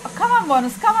 oh, come on,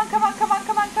 bonus, come on, come on, come on,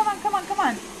 come on, come on, come on, come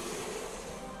on.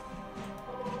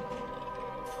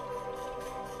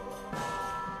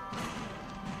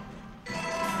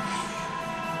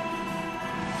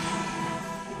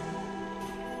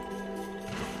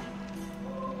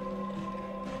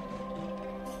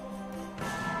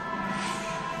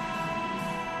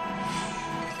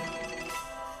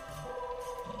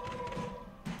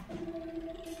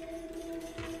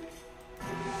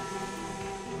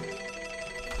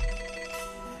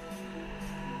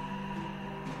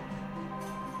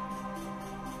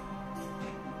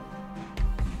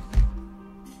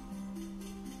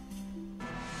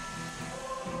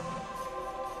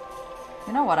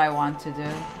 You know what I want to do?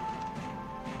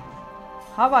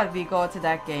 How about we go to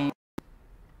that game?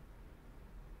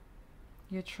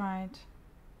 You tried,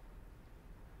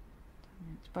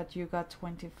 but you got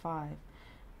 25.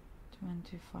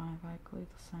 25. I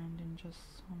clicked signed in just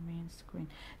on main screen.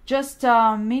 Just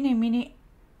mini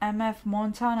MF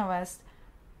Montana West.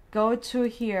 Go to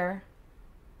here.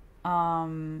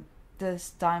 This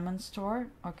diamond store.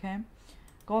 Okay.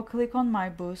 Go click on my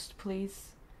boost, please.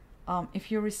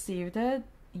 If you received it,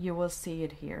 you will see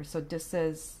it here. So this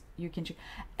is, you can check,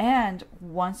 and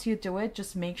once you do it,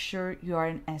 just make sure you are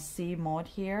in SC mode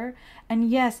here. And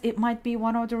yes, it might be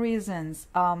one of the reasons.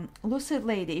 Lucid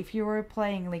Lady, if you were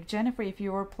playing, like Jennifer, if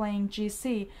you were playing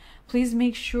GC, please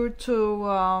make sure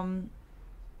to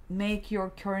make your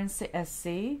currency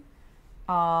SC.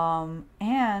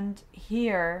 And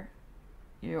here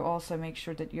you also make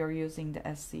sure that you're using the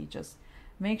SC. Just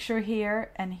make sure here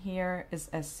and here is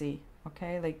SC.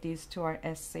 Okay, like these two are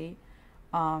SC.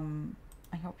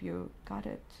 I hope you got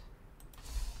it.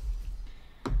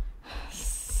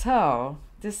 So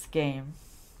this game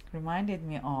reminded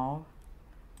me of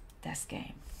this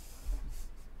game.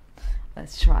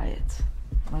 Let's try it.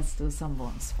 Let's do some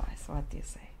bonus spice. What do you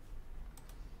say?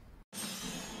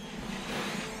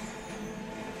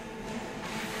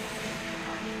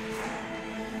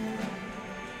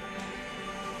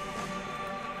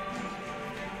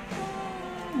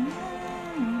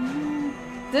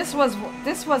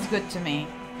 This was good to me.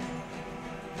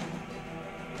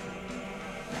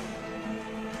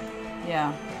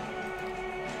 Yeah.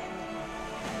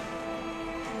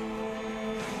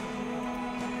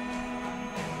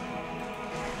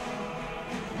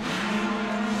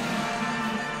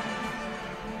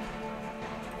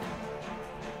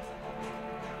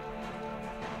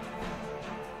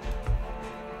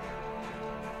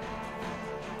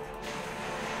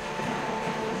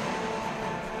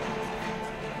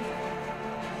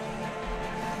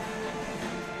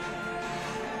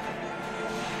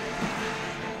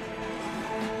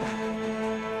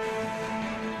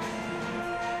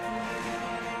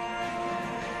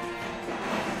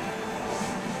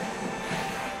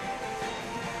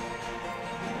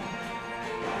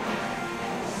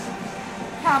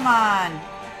 Come on.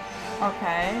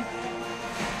 Okay.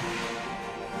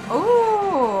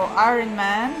 Ooh, Iron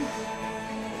Man.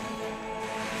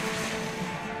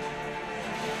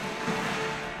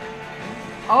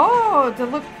 Oh, they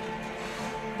look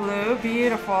blue,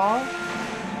 beautiful.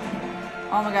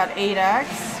 Oh my god, 8x.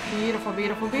 Beautiful,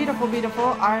 beautiful, beautiful, beautiful.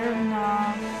 Iron.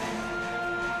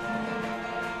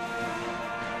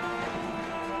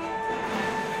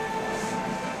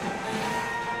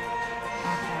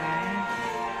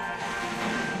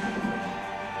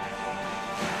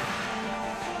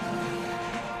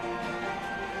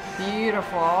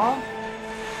 Beautiful.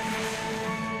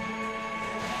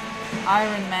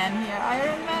 Iron Man here.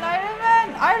 Iron Man, Iron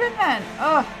Man, Iron Man.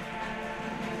 Ugh.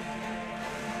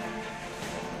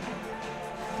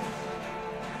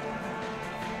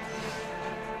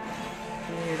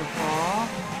 Beautiful.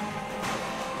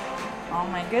 Oh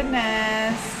my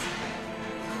goodness.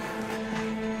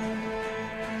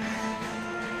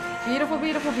 Beautiful,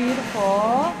 beautiful,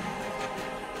 beautiful.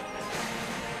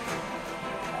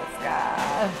 Let's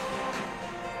go.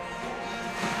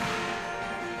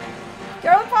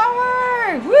 Girl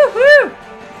power! Woohoo!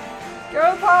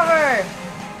 Girl power!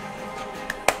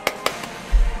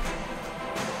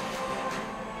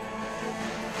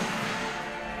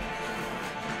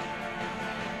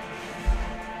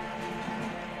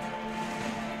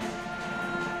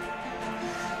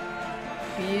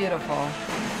 Beautiful.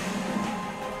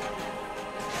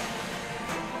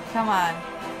 Come on.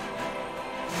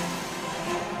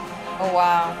 Oh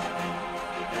wow.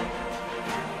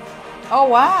 Oh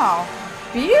wow.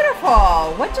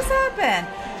 Beautiful! What just happened?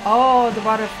 Oh, the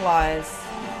butterflies.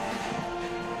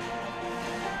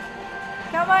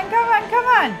 Come on, come on, come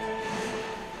on!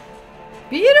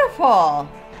 Beautiful!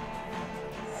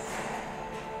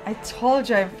 I told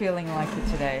you I'm feeling lucky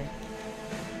today.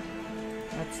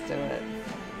 Let's do it.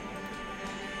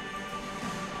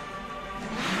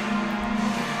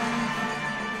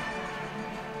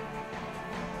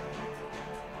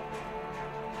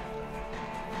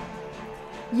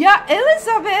 Yeah,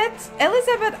 Elizabeth!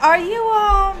 Elizabeth, are you,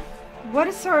 what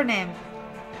is her name?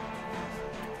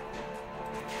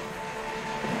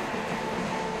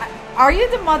 Are you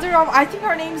the mother of, I think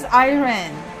her name's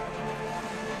Irene.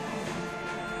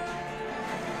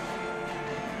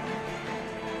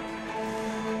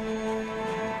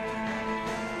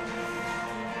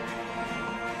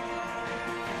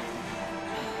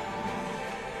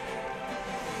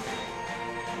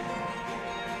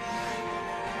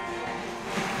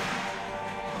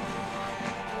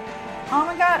 Oh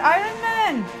my god, Iron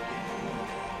Man!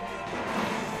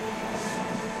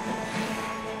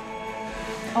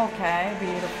 Okay,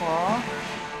 beautiful.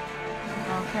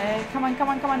 Okay, come on, come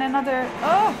on, come on, another.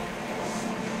 Oh!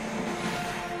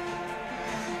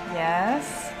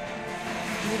 Yes.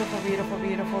 Beautiful, beautiful,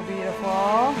 beautiful,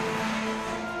 beautiful.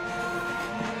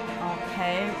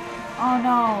 Okay. Oh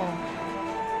no.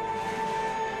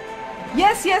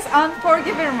 Yes, yes,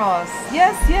 Unforgivable.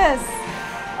 Yes, yes.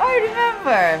 I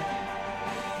remember.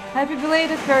 Happy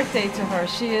belated birthday to her.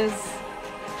 She is...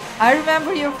 I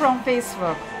remember you from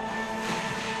Facebook.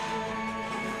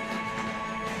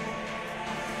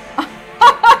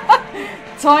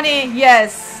 Tony,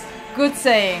 yes. Good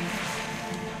saying.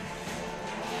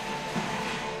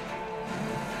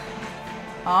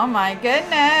 Oh my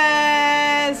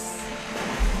goodness.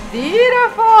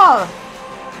 Beautiful.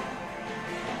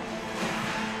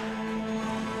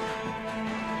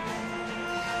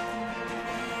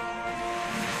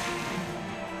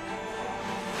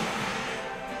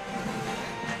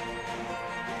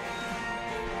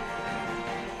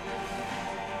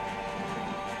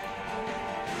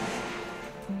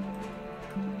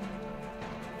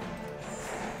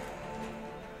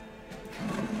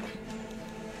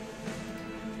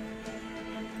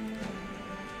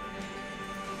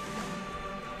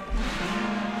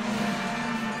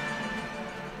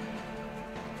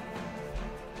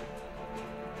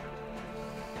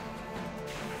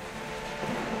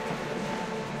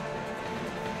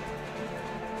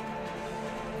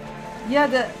 Yeah,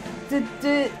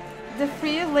 the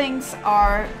free links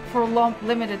are for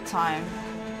limited time,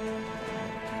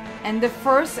 and the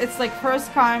first, it's like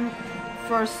first come,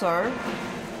 first serve.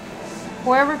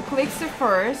 Whoever clicks it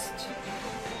first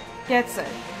gets it.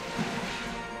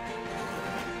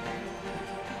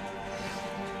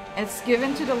 It's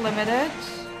given to the limited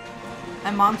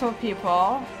amount of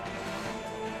people.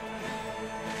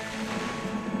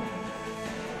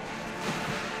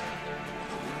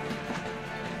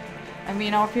 I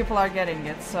mean, our people are getting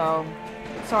it, so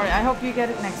sorry. I hope you get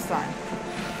it next time.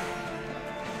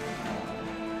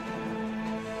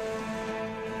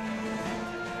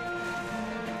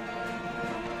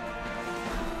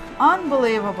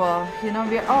 Unbelievable. You know,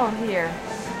 we're all here.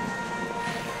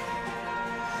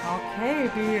 Okay,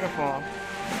 beautiful.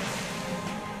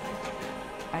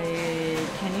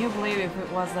 Can you believe if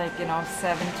it was like, you know,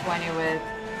 720 with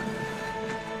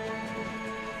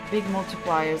big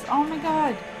multipliers? Oh my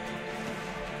god.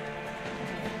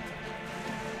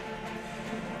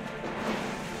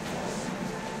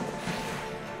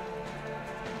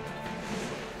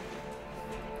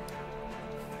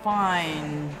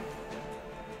 fine.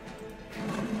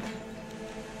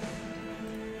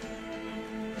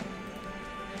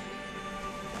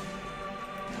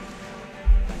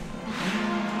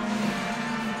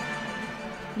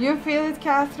 You feel it,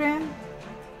 Catherine?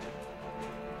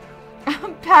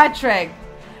 Patrick,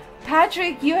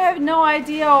 you have no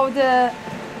idea of the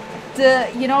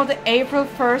you know, the April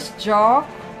 1st joke.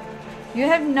 You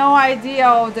have no idea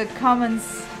of the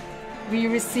comments we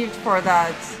received for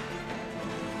that.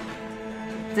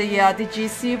 The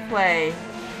GC play.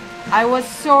 I was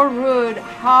so rude.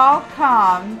 How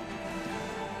come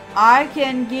I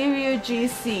can give you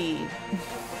GC?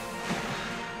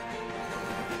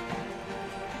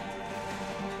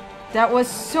 That was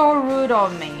so rude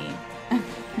of me.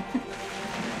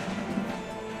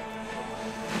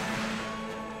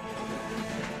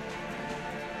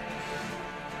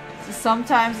 So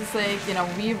sometimes it's like, you know,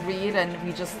 we read and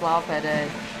we just laugh at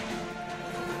it.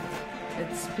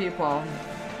 It's people.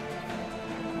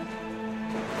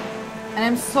 And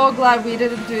I'm so glad we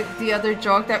didn't do the other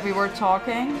joke that we were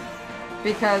talking,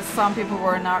 because some people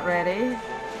were not ready.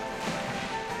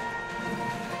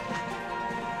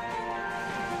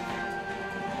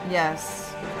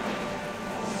 Yes.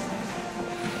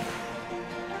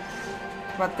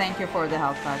 But thank you for the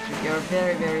help, Patrick. You're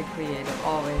very, very creative,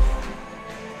 always.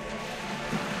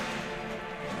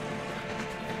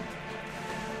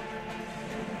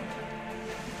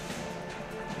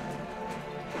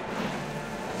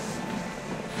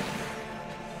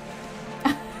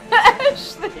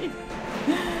 Ashley!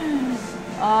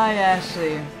 Hi,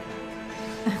 Ashley.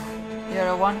 You're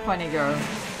a one funny girl.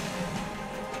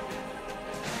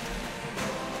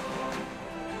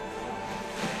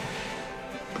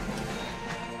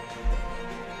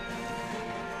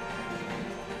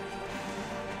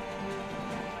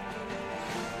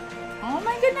 Oh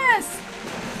my goodness!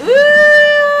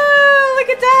 Ooh, look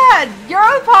at that!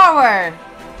 Girl power!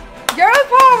 Girl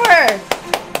power!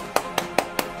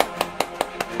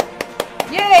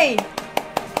 Yay!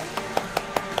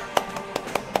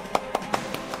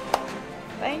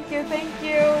 Thank you, thank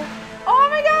you. Oh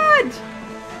my god!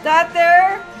 That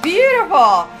there,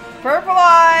 beautiful! Purple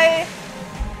eye!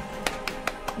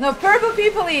 No, purple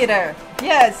people eater.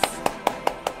 Yes.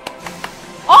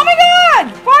 Oh my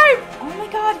god! Oh my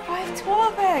god,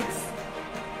 512x!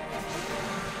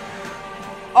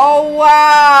 Oh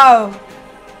wow!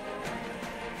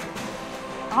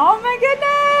 Oh my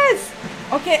goodness!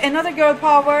 Okay, another girl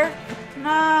power.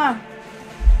 Nah.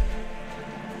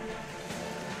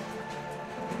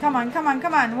 Come on, come on,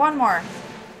 come on. One more.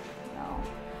 No.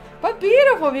 But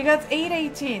beautiful, we got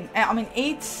 818. I mean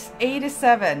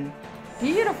 887.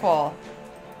 Beautiful.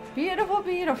 Beautiful,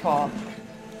 beautiful.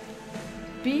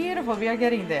 Beautiful, we are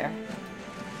getting there.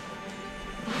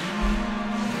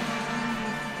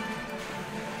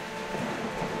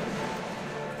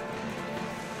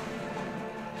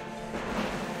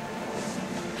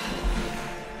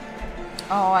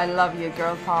 Oh, I love you,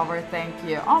 girl power. Thank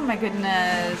you. Oh my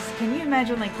goodness. Can you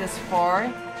imagine like this 4?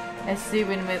 I see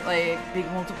when with like big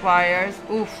multipliers.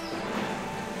 Oof.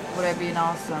 Would have been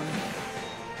awesome.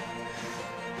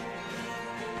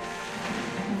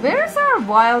 Where's our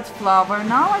wildflower?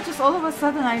 Now I just all of a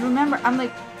sudden I remember. I'm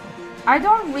like, I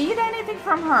don't read anything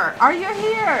from her. Are you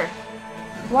here?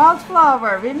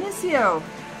 Wildflower, we miss you.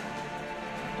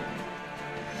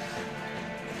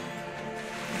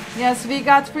 Yes, we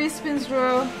got free spins,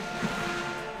 Drew.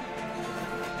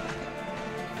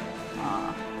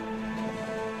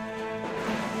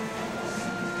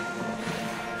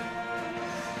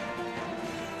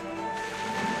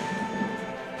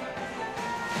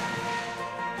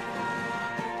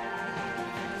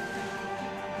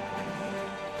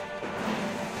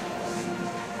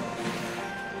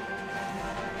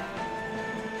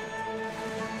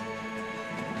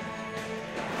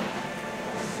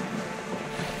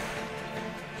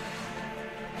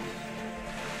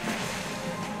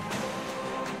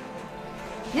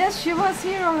 Yes, she was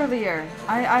here earlier.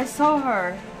 I saw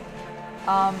her.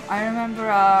 I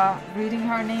remember reading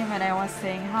her name and I was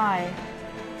saying hi.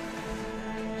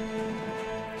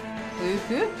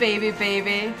 Woohoo, baby,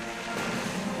 baby.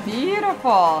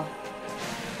 Beautiful.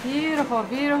 Beautiful,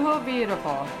 beautiful,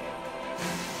 beautiful.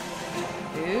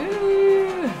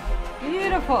 Ooh,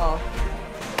 beautiful.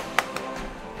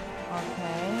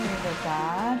 Okay, look at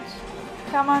that.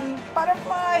 Come on,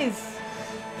 butterflies.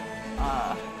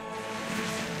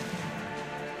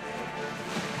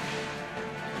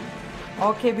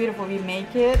 Okay, beautiful. We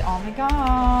make it. Oh my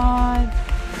god.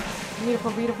 Beautiful,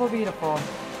 beautiful, beautiful.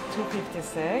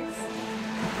 256.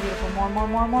 Beautiful. More, more,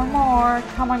 more, more, more.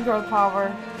 Come on, girl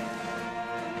power.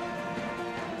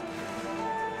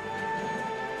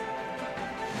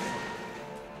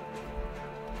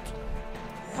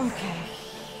 Okay.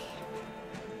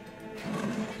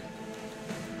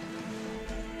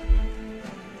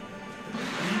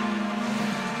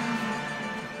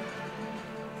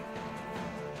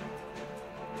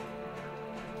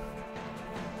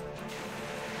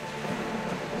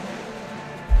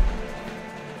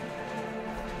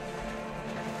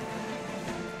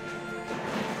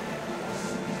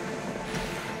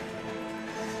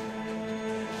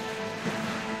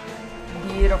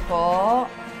 Beautiful.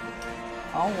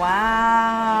 Oh,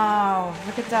 wow.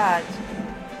 Look at that.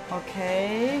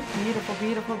 Okay. Beautiful,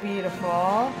 beautiful,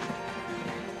 beautiful.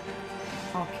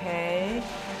 Okay.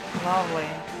 Lovely.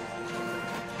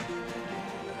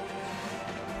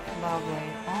 Lovely.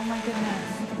 Oh my goodness.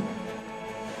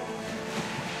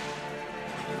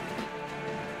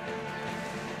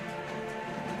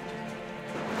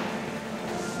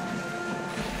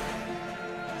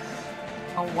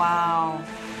 Oh, wow.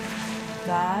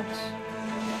 That.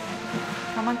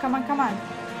 Come on, come on, come on.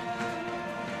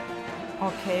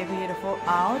 Okay, beautiful.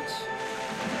 Out.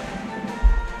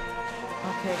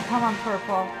 Okay, come on,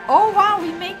 purple. Oh, wow,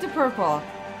 we make the purple.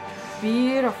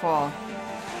 Beautiful.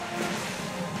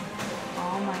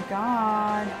 Oh my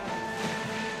god.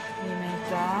 We make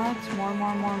that. More,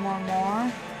 more, more, more,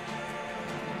 more.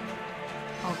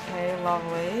 Okay,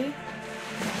 lovely.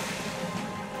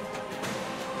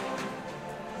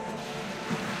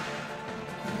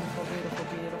 Beautiful, beautiful,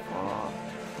 beautiful.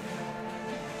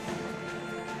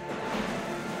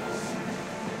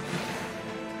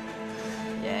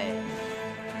 Yay.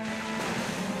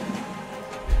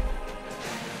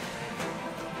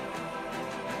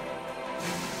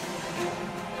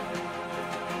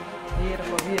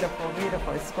 Beautiful, beautiful,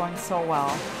 beautiful. It's going so well.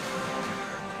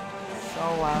 So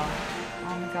well.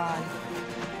 Oh my god.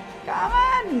 Come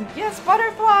on! Yes,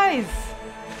 butterflies!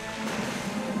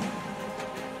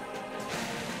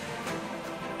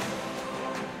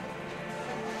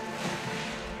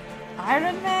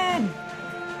 Iron Man!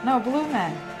 No, Blue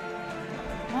Man.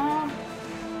 No.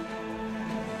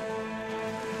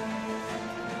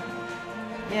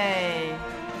 Yay.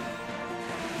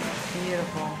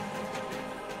 Beautiful.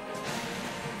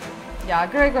 Yeah,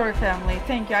 Gregory family,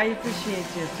 thank you. I appreciate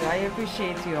you too. I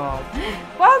appreciate you all.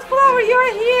 Wildflower,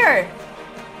 you're here!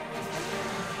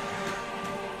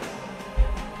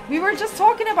 We were just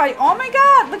talking about it. Oh my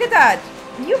god, look at that!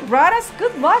 You brought us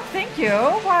good luck. Thank you,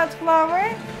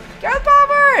 Wildflower. Girl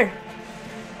power!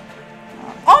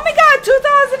 Oh my god,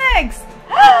 2000x!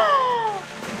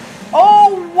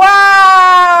 Oh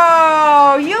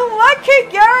wow! You lucky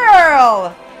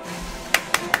girl!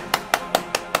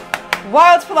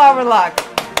 Wildflower luck.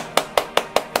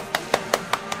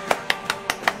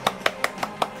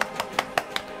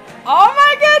 Oh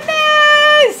my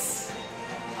goodness!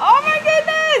 Oh my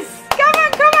goodness! Come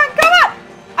on, come on, come on!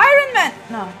 Iron Man!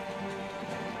 No.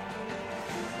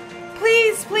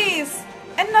 Please, please!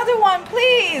 Another one,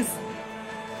 please!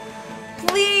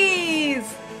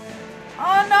 Please!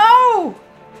 Oh no!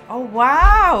 Oh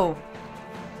wow!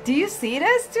 Do you see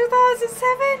this?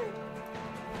 2007?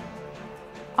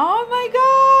 Oh my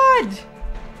god!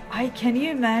 Can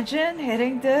you imagine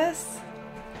hitting this?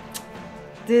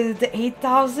 The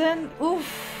 8,000?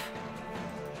 Oof!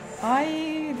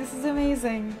 This is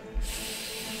amazing.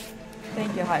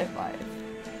 Thank you, high five.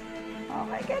 Oh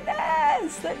my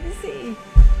goodness! Let me see.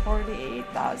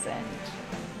 48,000.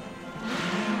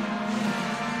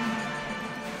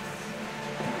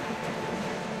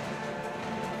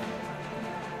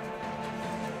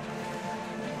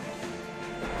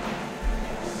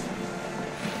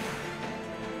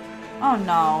 Oh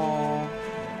no.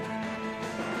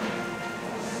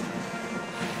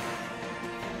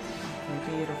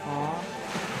 Okay, beautiful.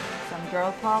 Some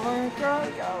girl power. Girl,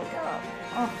 girl, girl.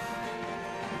 Oh.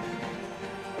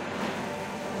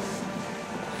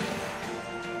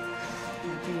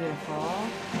 Beautiful.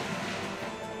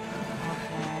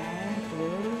 Okay,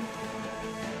 blue.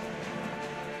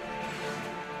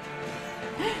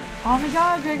 Oh my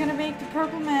god, we're gonna make the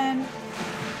purple man.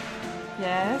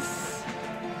 Yes.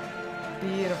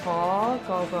 Beautiful.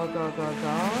 Go, go, go, go,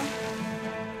 go.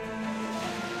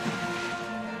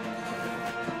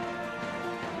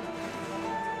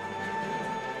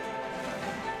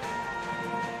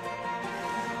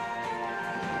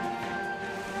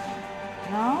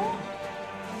 No?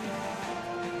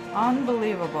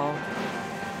 Unbelievable.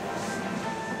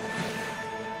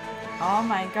 Oh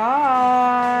my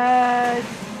god.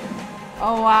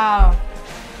 Oh wow.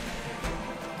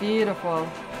 Beautiful.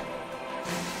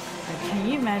 Can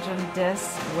you imagine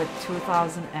this with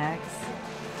 2000x?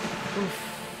 Oof.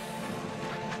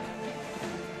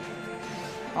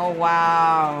 Oh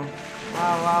wow.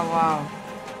 Wow, wow, wow.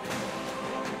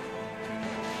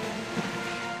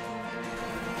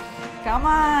 Come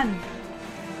on.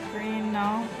 Green,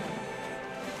 no.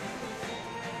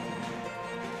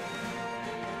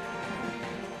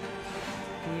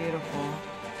 Beautiful.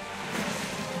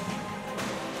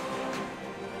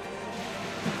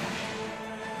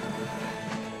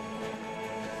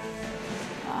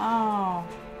 Oh.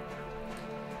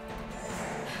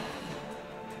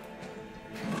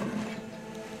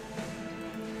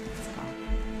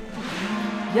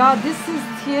 Yeah, this is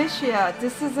Tieshia.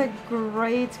 This is a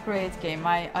great game.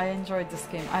 I enjoyed this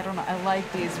game. I don't know. I like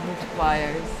these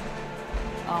multipliers.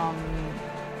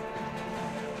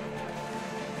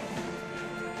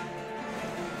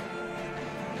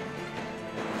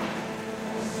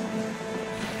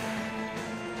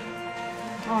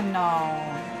 Oh no.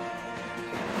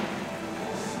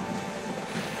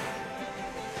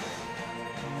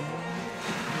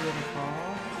 Beautiful.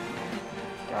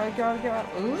 Go.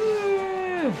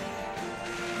 Ooh.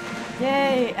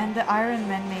 Yay, and the Iron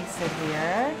Man makes it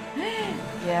here.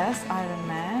 Yes, Iron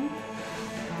Man.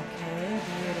 Okay,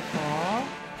 beautiful.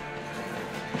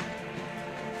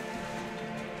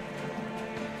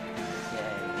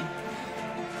 Yay.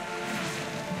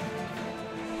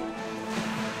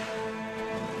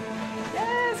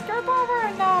 Yes, go over!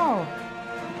 No!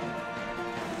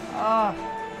 Oh.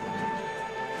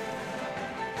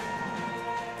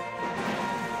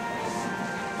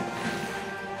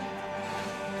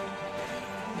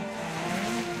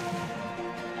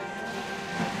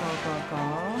 Go.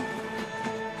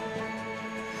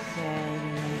 Okay, we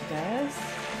need this.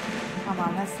 Come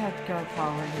on, let's have girl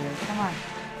power here. Come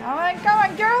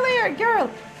on, girl here, girl!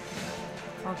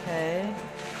 Okay.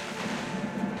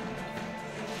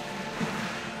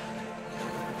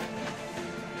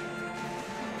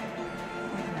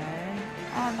 Okay.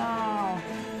 Oh no!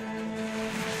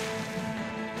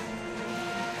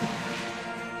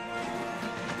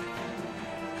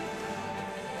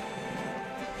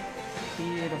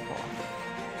 Beautiful.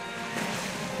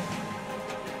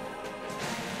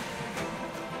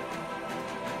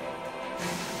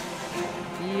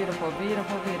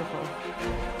 Beautiful.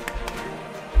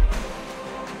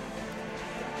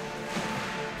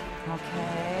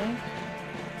 Okay.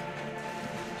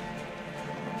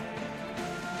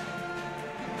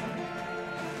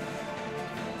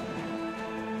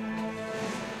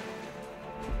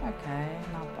 Okay,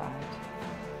 not bad.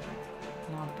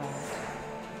 Not bad.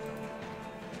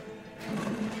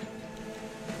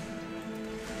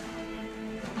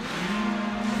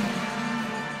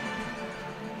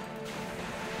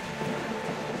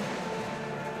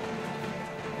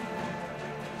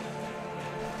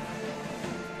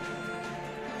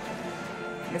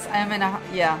 Yes, I am in a,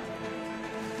 yeah,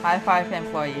 high five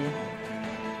employee.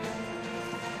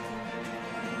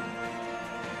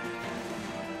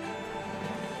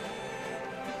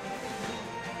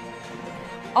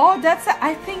 Oh, that's,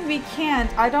 I think we can't.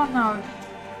 I don't know.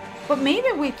 But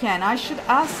maybe we can. I should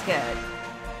ask it.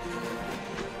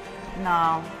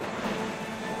 No.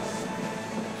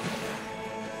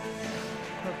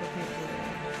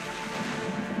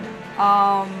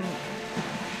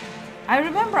 I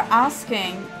remember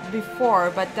asking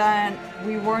before, but then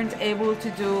we weren't able to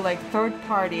do like third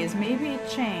parties. Maybe it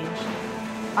changed.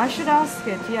 I should ask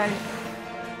it. Yeah.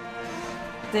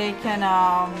 They can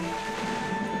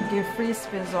give free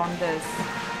spins on this.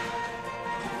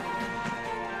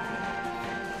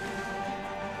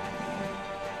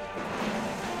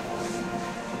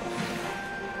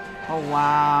 Oh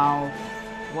wow.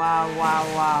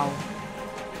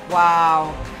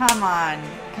 Wow.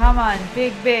 Come on,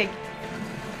 big.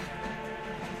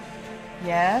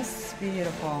 Yes,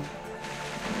 beautiful.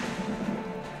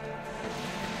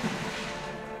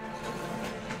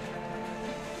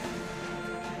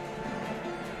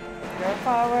 Girl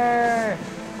power.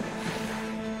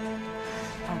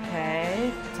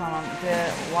 Okay,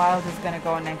 the wild is gonna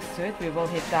go next to it. We will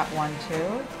hit that one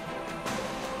too.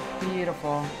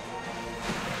 Beautiful.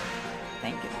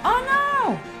 Thank you. Oh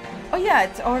no! Oh yeah,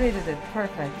 it's already did it.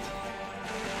 Perfect.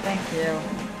 Thank you.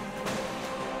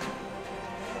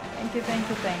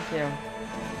 Thank you.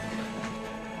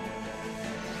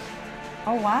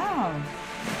 Oh wow.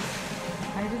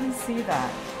 I didn't see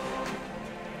that.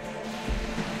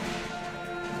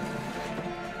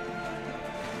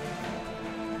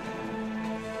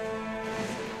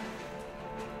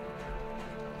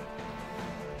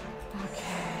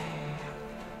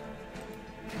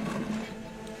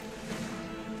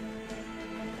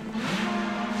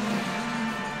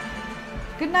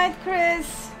 Good night,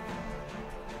 Chris.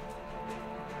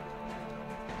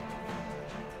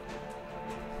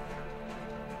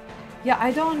 Yeah,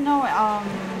 I don't know.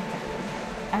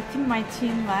 I think my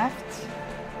team left.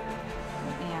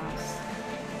 Let me ask.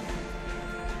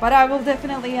 But I will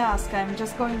definitely ask. I'm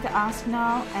just going to ask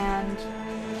now, and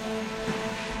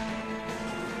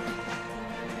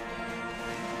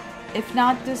if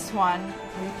not this one,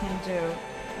 we can do.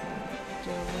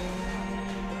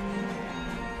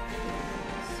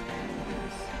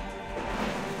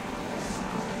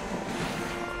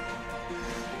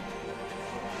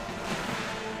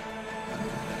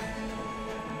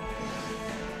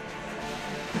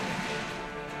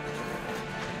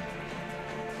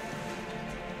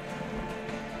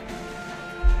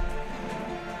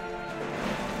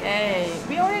 Yay,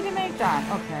 we already made that.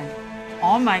 Okay.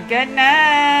 Oh my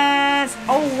goodness!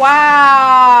 Oh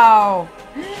wow!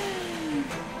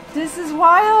 This is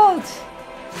wild!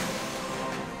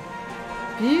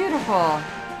 Beautiful!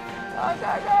 Go,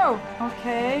 go, go!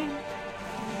 Okay.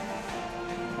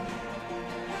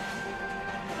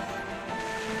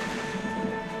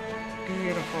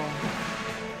 Beautiful.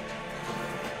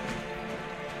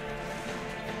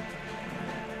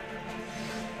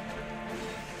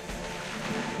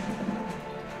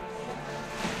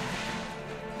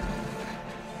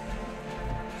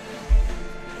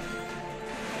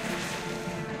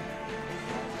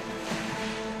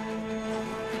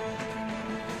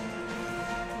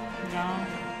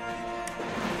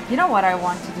 You know what I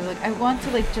want to do? Like, I want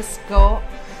to like just go.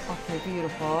 Okay,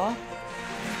 beautiful.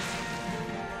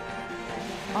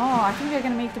 Oh, I think we're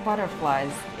gonna make the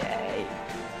butterflies. Yay!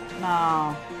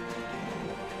 No.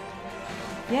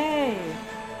 Yay!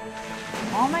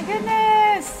 Oh my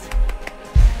goodness!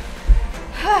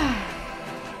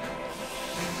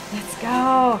 Let's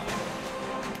go.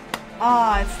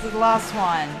 Oh, it's the last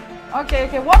one. Okay,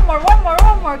 okay, one more.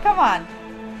 Come on.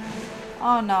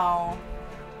 Oh no.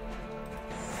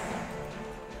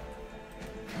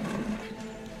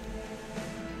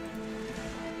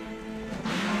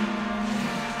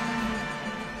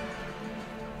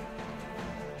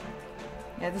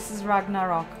 Yeah, this is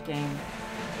Ragnarok game.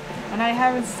 And I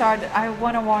haven't started. I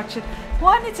want to watch it.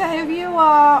 Juanita, have you,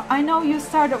 I know you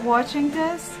started watching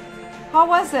this. How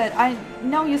was it? I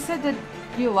know you said that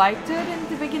you liked it in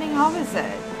the beginning. How is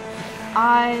it?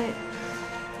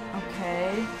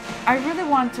 Okay. I really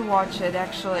want to watch it,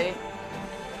 actually.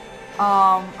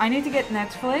 I need to get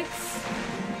Netflix.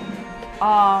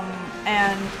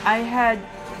 And I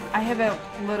have a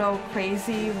little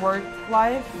crazy work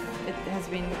life. It has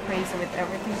been crazy with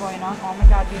everything going on. Oh my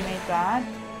god, we made that.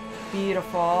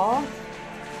 Beautiful.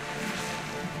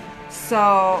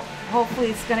 So hopefully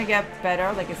it's gonna get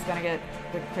better, like it's gonna get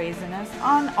the craziness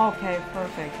on. Okay,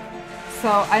 perfect. So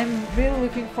I'm really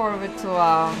looking forward to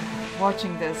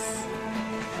watching this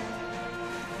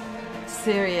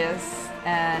series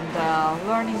and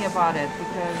learning about it,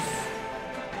 because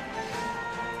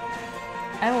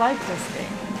I like this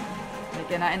game.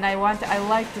 Like, and I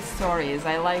like the stories.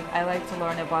 I like to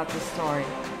learn about the story.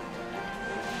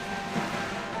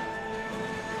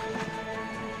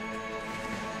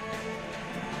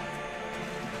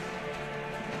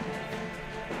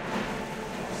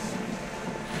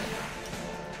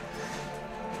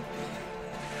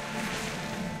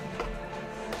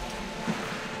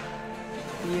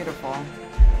 Beautiful.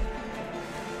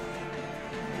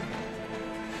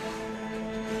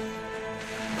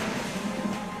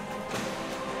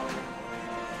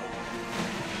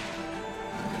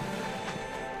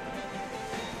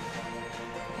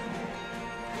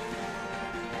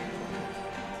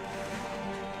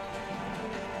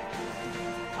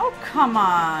 Oh, come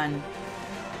on.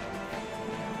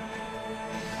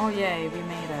 Oh, yay, we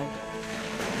made it.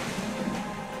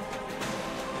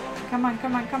 Come on,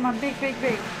 come on, come on. Big, big,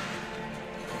 big.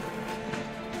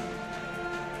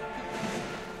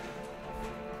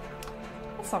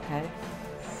 That's okay.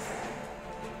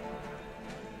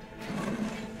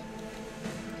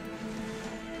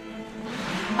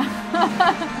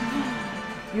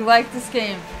 You like this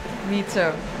game? Me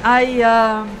too.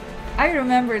 I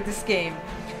remember this game.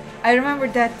 I remember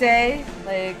that day,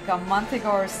 like a month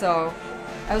ago or so.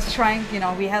 I was trying, you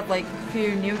know, we had like a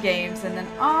few new games, and then,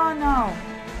 oh no.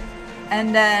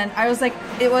 And then I was like,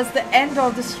 it was the end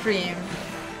of the stream.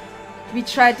 We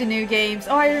tried the new games.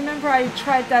 Oh, I remember I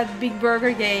tried that big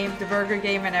burger game, the burger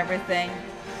game and everything.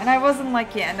 And I wasn't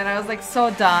like, yeah, and then I was like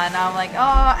so done. I'm like,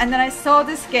 oh, and then I saw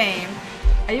this game.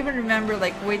 I even remember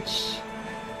like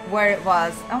where it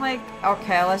was. I'm like,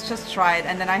 okay, let's just try it.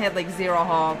 And then I had like zero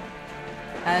hope.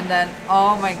 And then,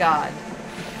 oh my god.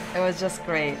 It was just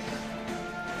great.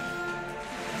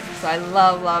 So I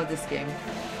love this game.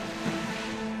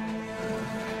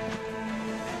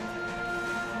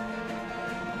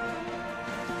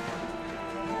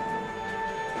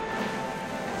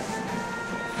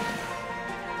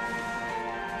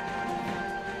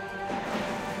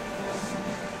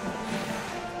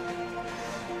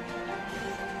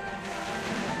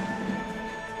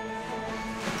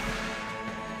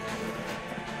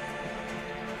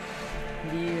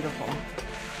 Beautiful.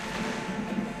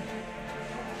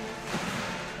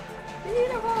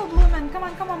 Beautiful, Blumen.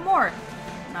 Come on, more.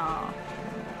 No.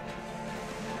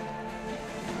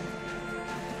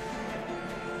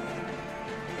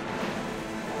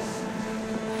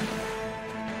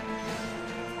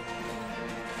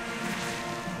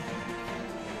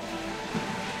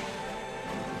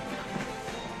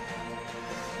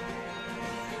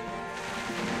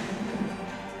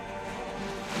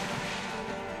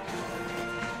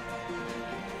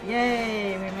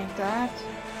 Yay, we make that.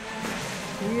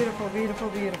 Beautiful, beautiful,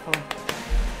 beautiful.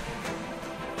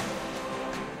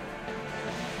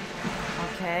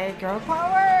 Okay, girl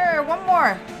power! One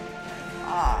more!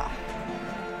 Ah.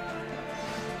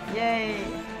 Yay!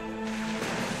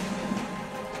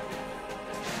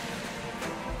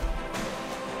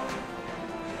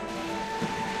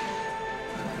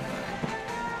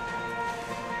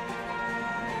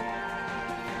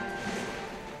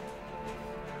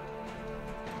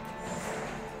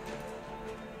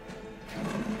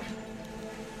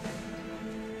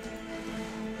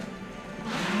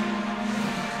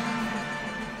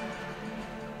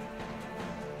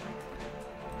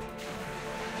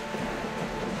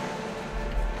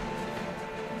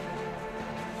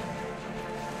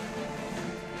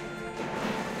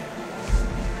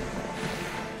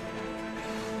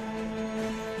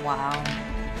 Wow.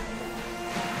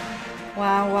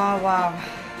 Wow, wow, wow.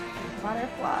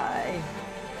 Butterfly.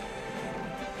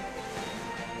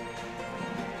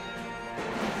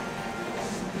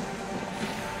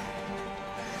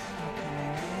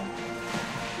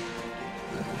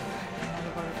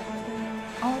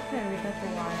 Okay, we got the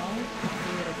wild.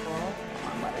 Beautiful.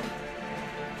 Come on, butterfly.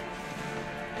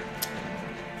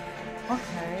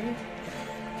 Okay.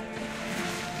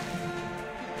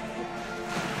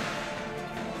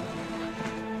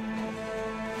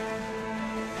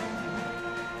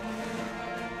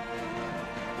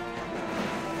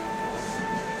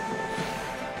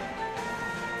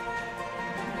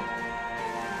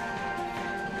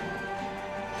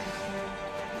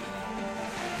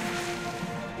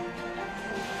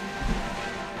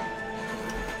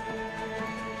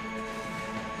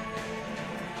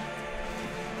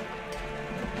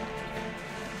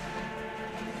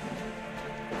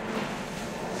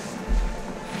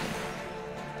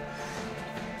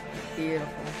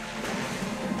 Beautiful.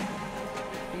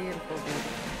 Beautiful,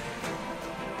 beautiful.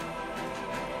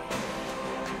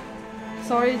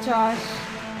 Sorry, Josh.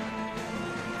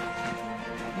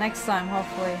 Next time,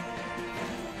 hopefully.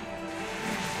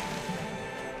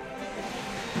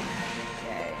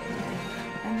 Yay.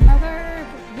 Another.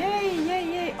 Yay, yay,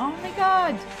 yay. Oh my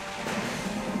god.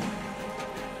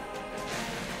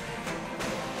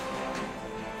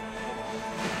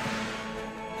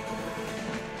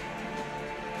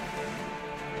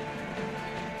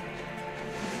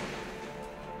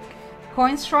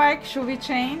 Coin strike, should we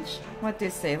change? What do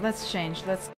you say? Let's change.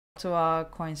 Let's go to a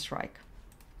coin strike.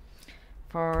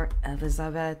 For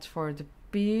Elizabeth, for the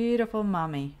beautiful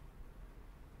mommy.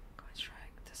 Coin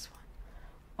strike, this one.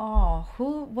 Oh,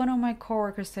 one of my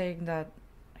coworkers saying that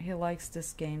he likes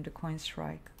this game, the coin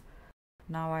strike.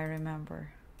 Now I remember.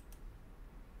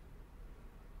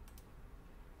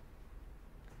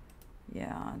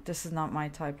 Yeah, this is not my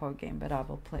type of game, but I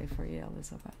will play for you,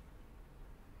 Elizabeth.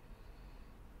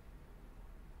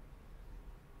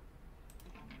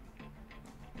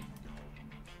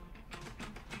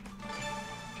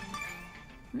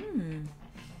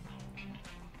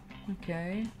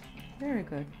 Okay, very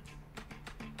good.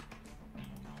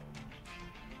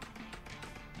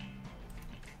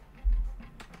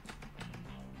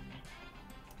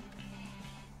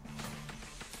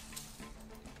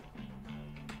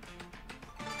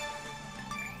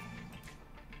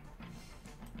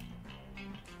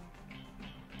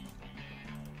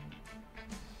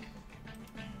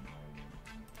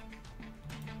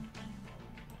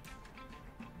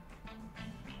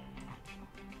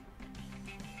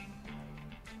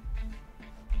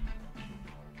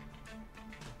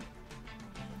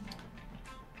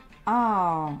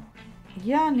 Oh,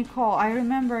 yeah, Nicole, I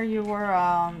remember you were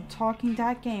talking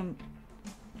that game.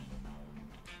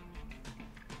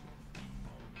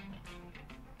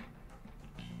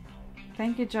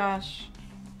 Thank you, Josh.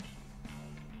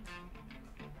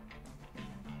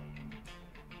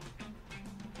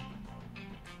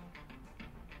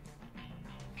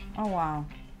 Oh, wow.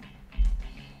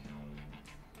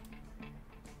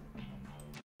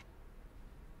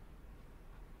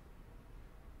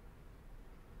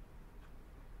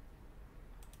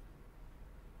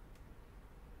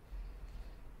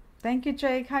 Thank you,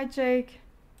 Jake. Hi, Jake.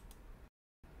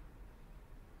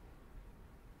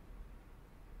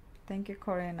 Thank you,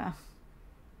 Corina.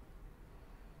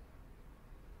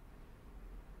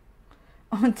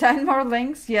 On 10 more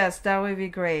links? Yes, that would be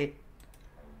great.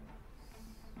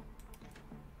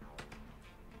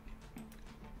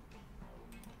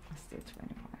 Let's do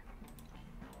 25.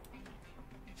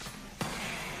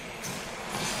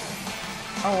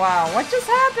 Oh wow, what just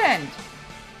happened?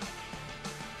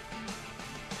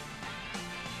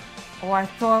 Oh, I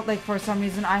thought like for some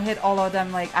reason I hit all of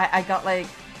them, like I got like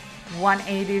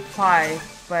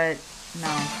 185, but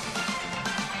no.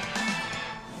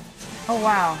 Oh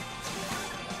wow.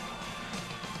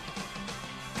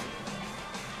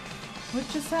 What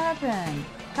just happened?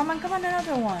 Come on,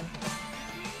 another one.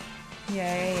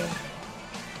 Yay.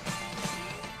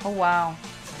 Oh wow.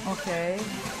 Okay.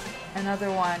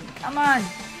 Another one. Come on.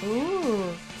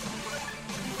 Ooh.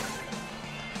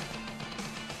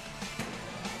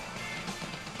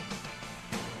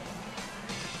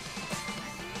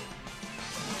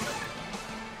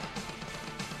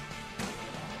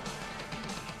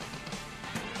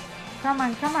 Come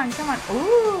on.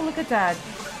 Ooh, look at that.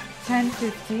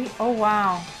 1050. Oh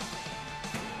wow.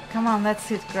 Come on, let's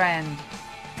hit grand.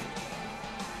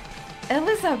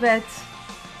 Elizabeth.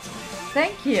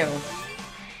 Thank you.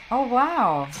 Oh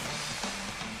wow.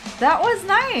 That was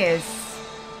nice.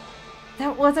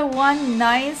 That was a one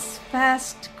nice,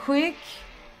 fast, quick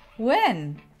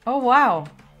win. Oh wow.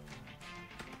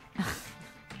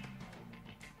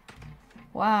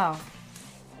 Wow.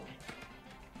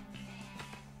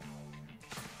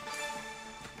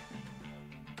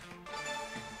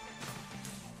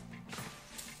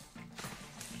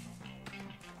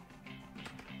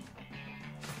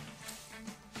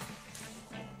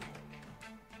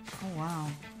 Oh wow.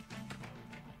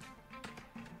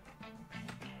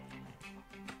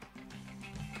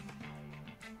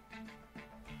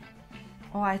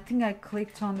 Oh, I think I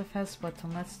clicked on the fast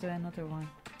button. Let's do another one.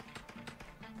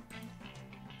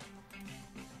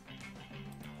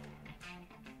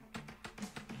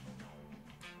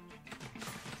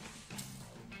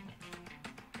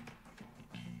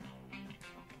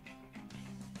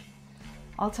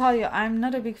 I'll tell you, I'm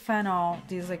not a big fan of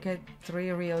these like 3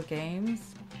 real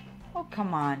games. Oh,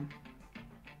 come on.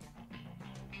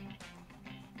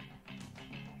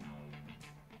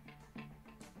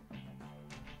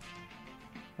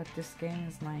 But this game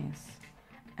is nice.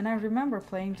 And I remember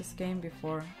playing this game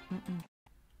before.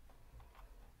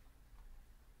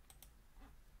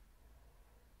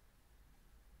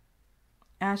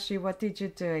 Ashley, what did you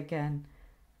do again?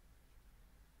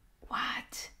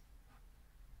 What?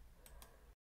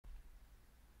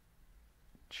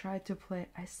 Try to play.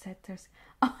 I said there's...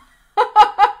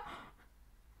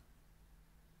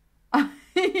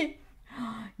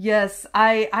 Yes,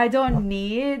 I don't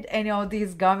need any of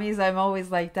these gummies. I'm always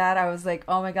like that. I was like,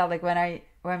 oh my god, like when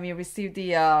we received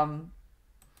the come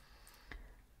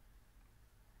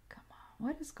on,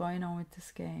 what is going on with this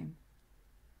game?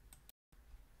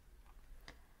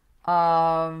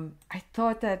 I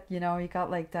thought that, you know, you got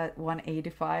like that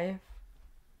 185.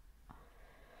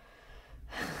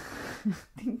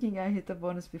 Thinking I hit the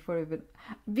bonus before you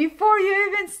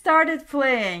even started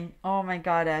playing. Oh my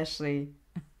god, Ashley.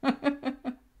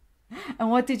 And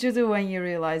what did you do when you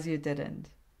realized you didn't?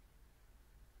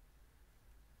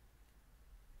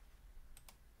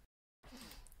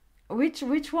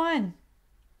 Which one?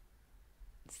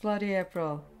 Slutty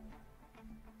April.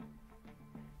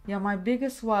 Yeah, my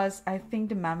biggest was, I think,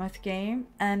 the Mammoth game,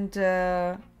 and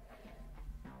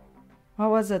what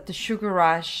was it? The Sugar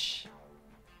Rush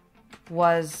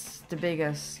was the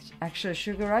biggest. Actually,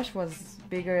 Sugar Rush was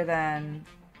bigger than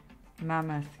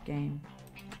Mammoth game.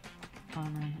 Oh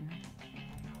no.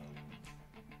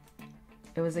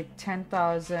 It was like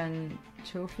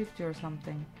 10,250 or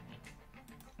something.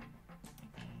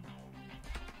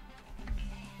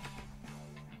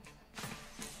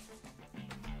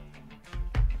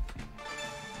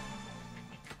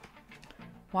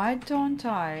 Why don't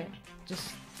I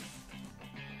just...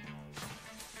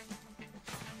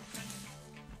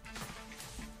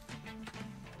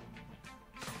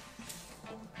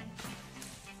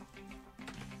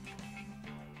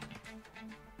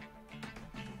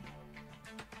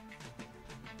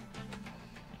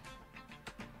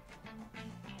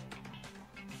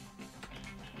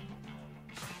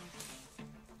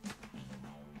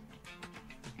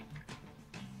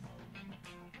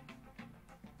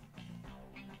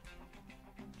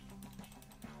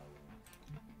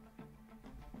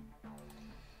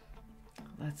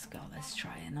 Let's go, let's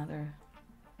try another.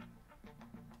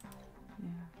 Yeah,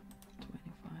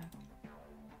 25.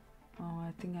 Oh,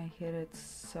 I think I hit it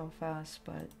so fast,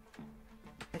 but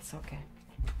it's okay.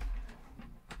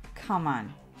 Come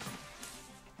on.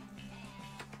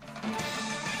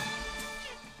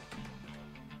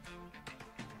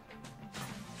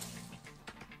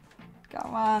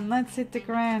 Come on, let's hit the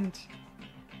grand.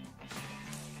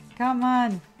 Come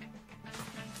on.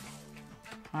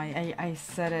 I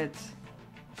set it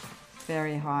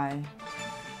very high.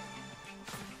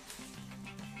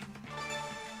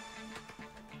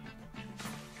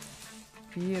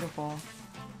 Beautiful.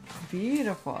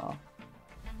 Beautiful.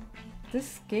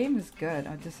 This game is good.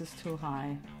 Oh, this is too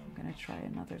high. I'm gonna try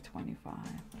another 25.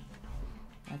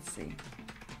 Let's see.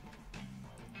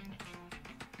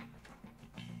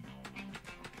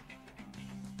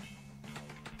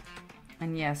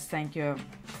 And yes, thank you.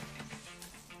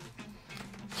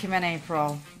 Kim and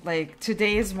April. Like,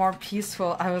 today is more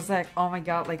peaceful. I was like, oh my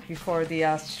god, like before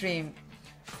the stream.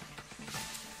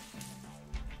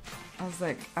 I was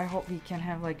like, I hope we can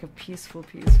have like a peaceful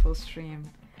stream.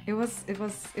 It was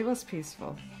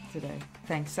peaceful today.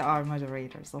 Thanks to our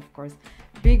moderators, of course.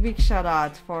 Big shout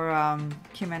out for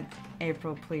Kim and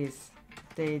April, please.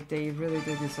 They really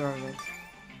do deserve it.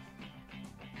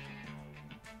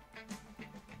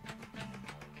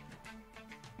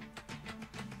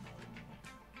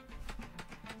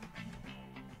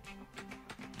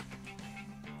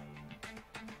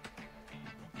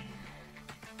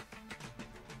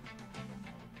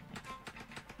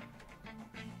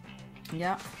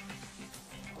 Yeah,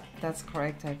 that's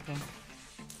correct, April.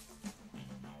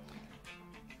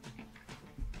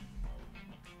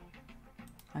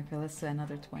 Okay, let's do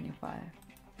another 25.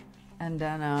 And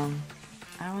then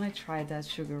I want to try that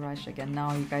Sugar Rush again.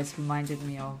 Now you guys reminded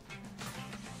me of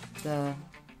the...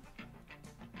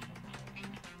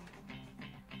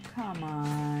 Come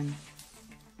on.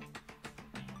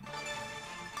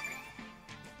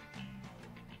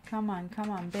 Come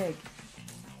on, big.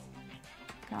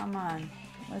 Come on,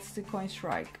 let's do coin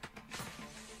strike.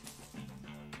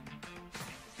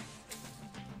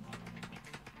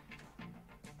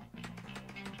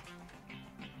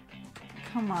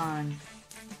 Come on.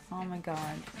 Oh my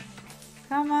god.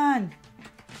 Come on.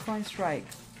 Coin strike.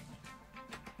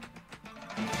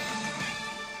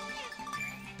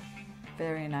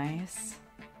 Very nice.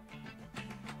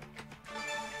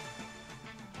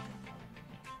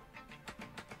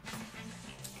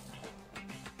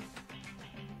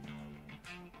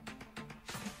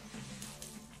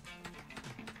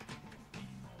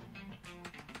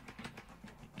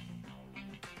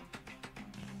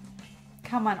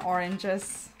 Come on,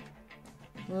 oranges,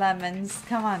 lemons,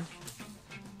 come on.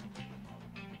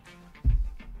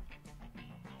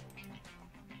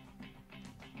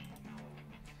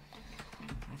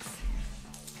 Let's see.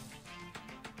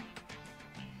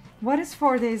 What is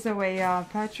 4 days away,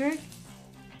 Patrick?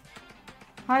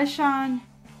 Hi, Sean.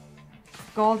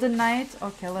 Golden Knight?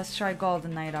 Okay, let's try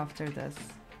Golden Knight after this.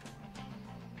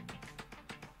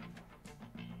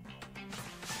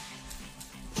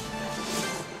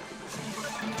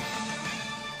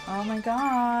 Oh my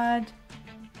god.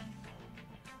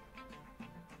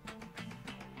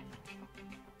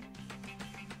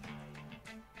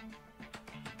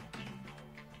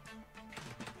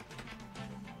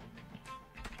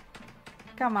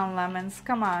 Come on, lemons,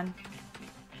 come on.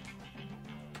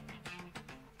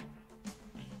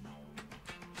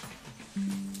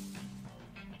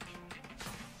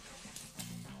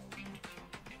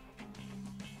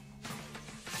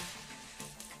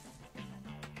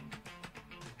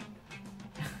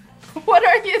 What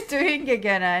are you doing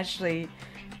again, Ashley?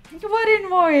 What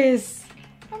invoice?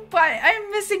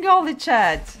 I'm missing all the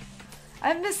chat.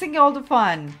 I'm missing all the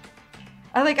fun.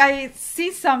 I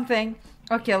see something.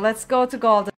 Okay, let's go to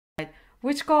Golden Knight.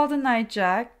 Which Golden Knight,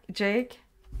 Jake?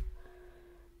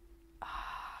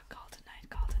 Ah, Golden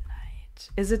Knight.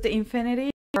 Is it the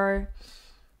Infinity or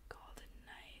Golden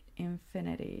Knight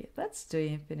Infinity? Let's do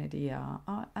Infinity, yeah.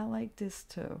 Oh, I like this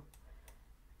too.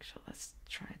 Actually, let's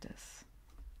try this.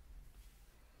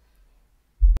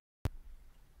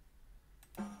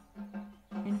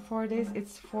 In 4 days,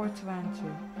 it's 420.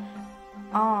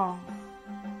 Oh,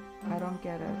 I don't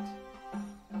get it.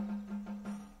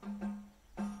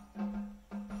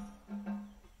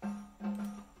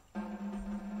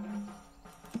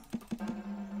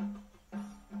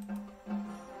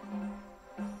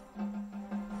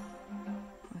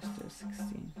 Let's do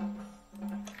 16.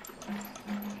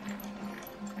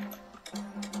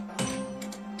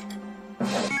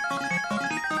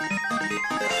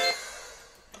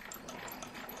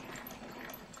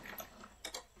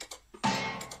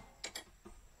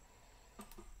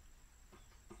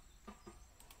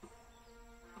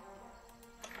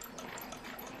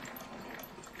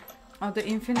 Oh, the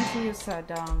Infinity you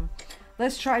said,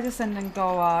 let's try this and then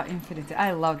go Infinity.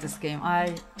 I love this game.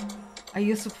 I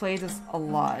used to play this a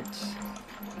lot,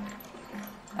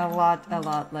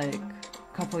 like a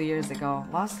couple years ago.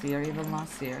 Even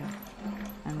last year.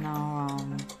 And now,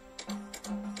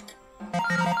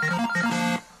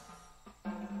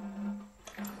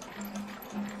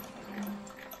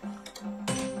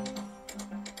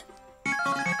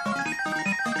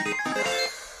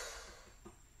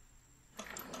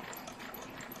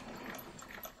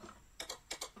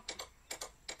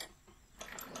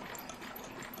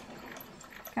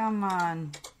 come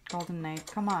on, Golden Knight,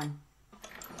 come on.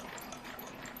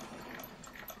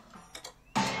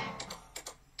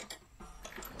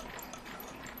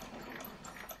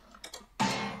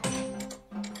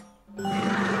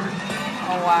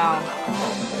 Oh wow,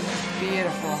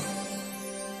 beautiful.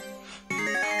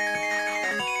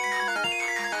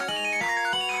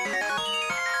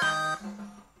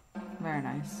 Very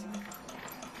nice.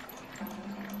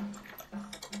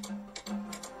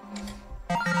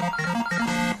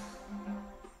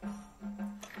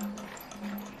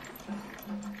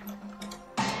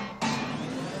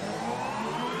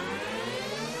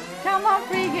 Come on,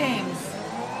 free games.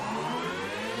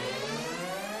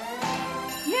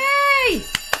 Yay!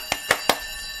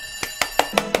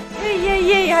 Yay, yay,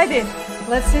 yay, I did.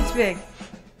 Let's hit big.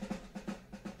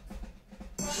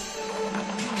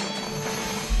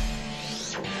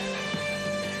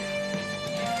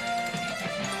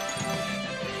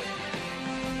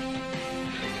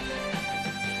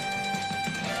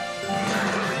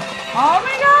 Oh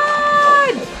my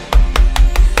god!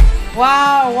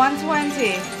 Wow,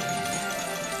 120.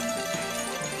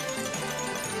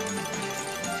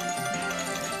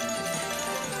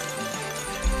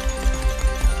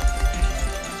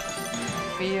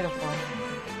 Beautiful.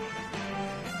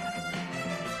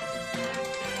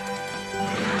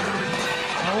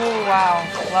 Oh wow,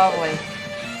 lovely.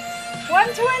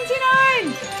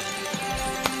 129!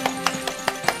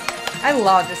 I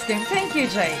love this game. Thank you,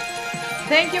 Jay.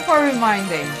 Thank you for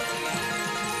reminding.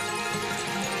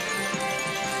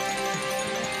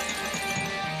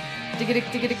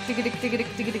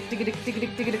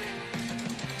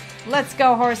 Let's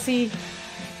go, horsey.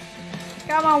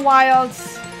 Come on,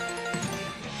 Wilds.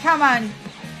 Come on.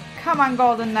 Come on,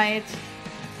 Golden Knight.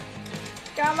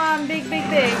 Come on, big, big,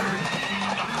 big.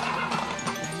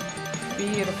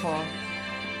 Beautiful.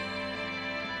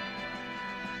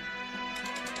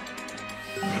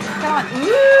 Come on.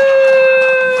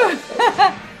 Woo!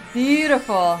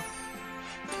 Beautiful.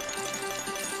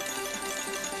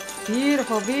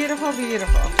 Beautiful, beautiful,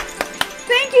 beautiful.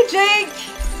 Thank you, Jake.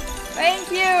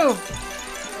 Thank you.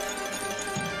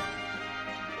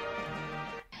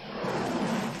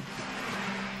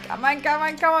 Come on, come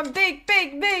on, come on. Big,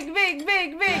 big, big, big,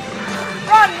 big, big.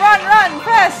 Run, run, run,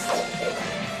 fast.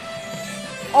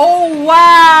 Oh,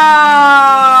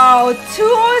 wow.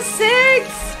 206.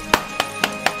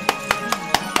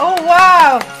 Oh,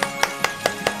 wow.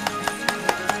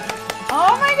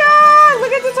 Oh, my God.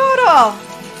 Look at the total.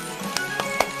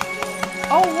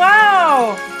 Oh,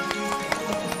 wow.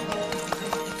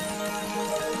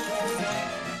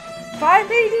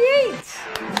 588.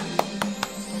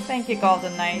 Thank you,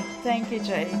 Golden Knight. Thank you,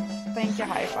 Jay. Thank you,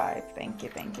 High Five. Thank you,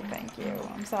 thank you, thank you.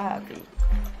 I'm so happy.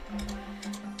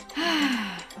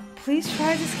 Please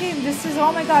try this game. This is,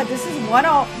 oh my god, this is one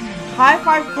of High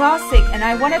Five Classic. And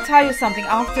I want to tell you something.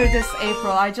 After this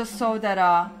April, I just saw that,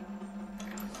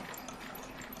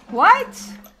 what?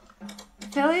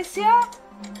 Felicia?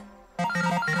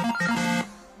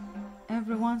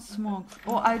 Everyone smokes.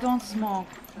 Oh, I don't smoke.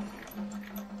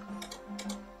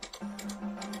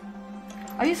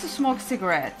 I used to smoke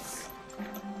cigarettes.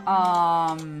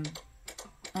 I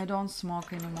don't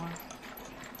smoke anymore.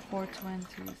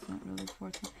 420, it's not really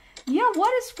 420. Yeah,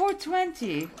 what is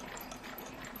 420?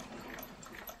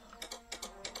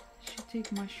 Should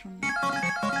take mushroom.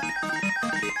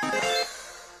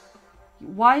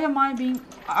 Why am I being...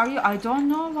 Are you... I don't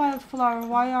know, Wildflower.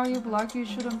 Why are you blocked? You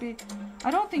shouldn't be... I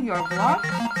don't think you're blocked.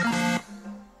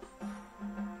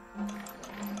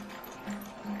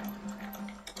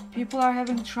 People are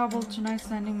having trouble tonight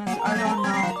sending messages. I don't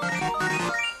know.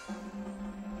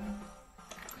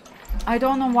 I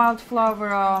don't know,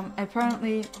 Wildflower.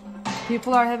 Apparently,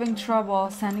 people are having trouble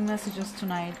sending messages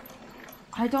tonight.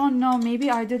 I don't know.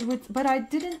 Maybe I did with... But I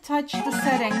didn't touch the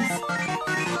settings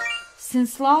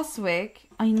since last week.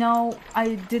 I know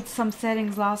I did some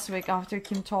settings last week after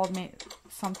Kim told me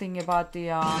something about the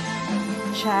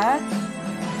chat.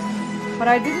 But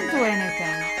I didn't do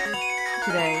anything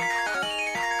today.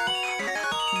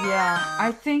 Yeah,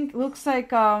 I think looks like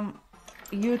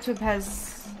YouTube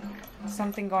has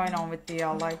something going on with the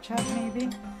live chat, maybe.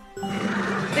 Come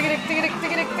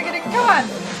on!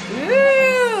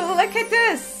 Ooh, look at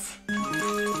this!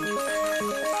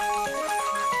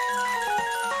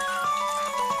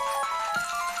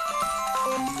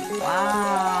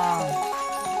 Wow.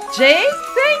 Jake,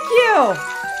 thank you.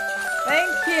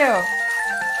 Thank you.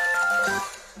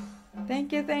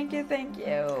 Thank you, thank you, thank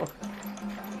you.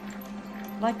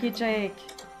 Lucky Jake.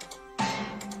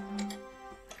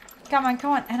 Come on,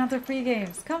 come on. Another free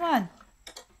games. Come on.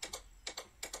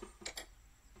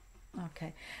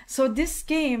 Okay. So this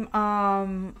game,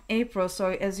 April, so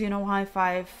as you know, high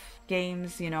five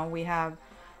games, you know, we have,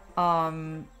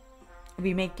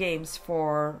 we make games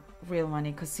for real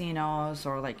money casinos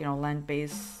or like, you know,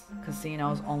 land-based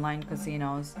casinos, online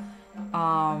casinos.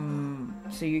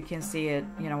 So you can see it,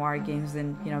 you know, our games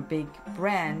in, you know, big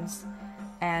brands.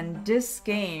 And this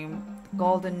game,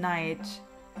 Golden Knight,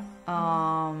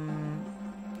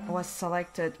 was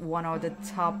selected one of the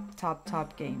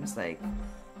top games, like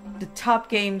the top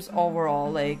games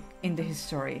overall, like in the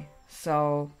history.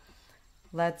 So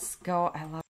let's go. I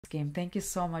love this game. Thank you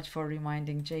so much for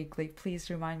reminding, Jake. Like, please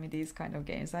remind me these kind of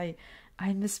games. I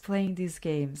miss playing these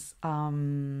games.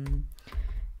 Golden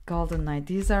Knight,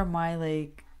 these are my,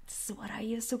 like, this is what I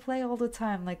used to play all the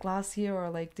time, like last year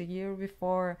or like the year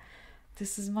before.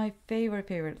 This is my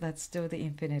favorite. Let's do the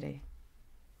infinity.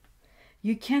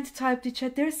 You can't type the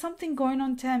chat. There's something going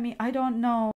on, Tammy. I don't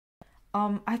know.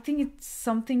 I think it's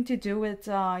something to do with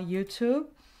YouTube.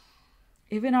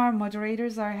 Even our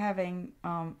moderators are having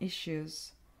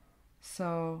issues.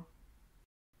 So,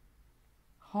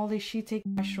 holy shit, take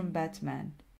mushroom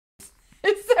Batman.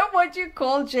 Is that what you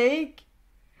call Jake?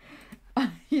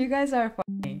 You guys are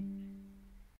funny.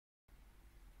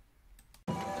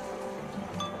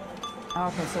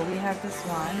 Okay, so we have this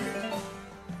one.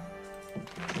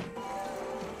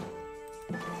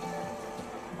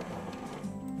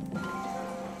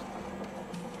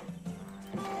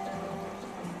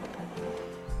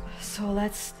 So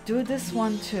let's do this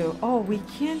one too. Oh, we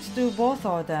can't do both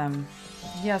of them.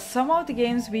 Yeah, some of the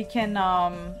games we can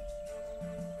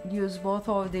use both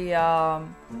of the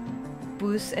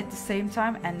boosts at the same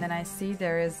time. And then I see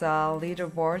there is a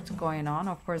leaderboard going on.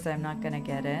 Of course, I'm not gonna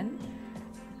get in,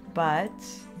 but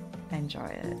enjoy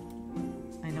it.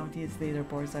 I know these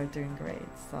leaderboards are doing great,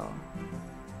 so.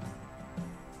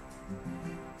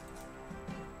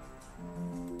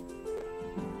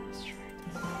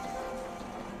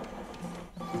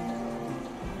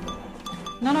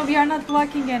 No, we are not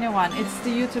blocking anyone. It's the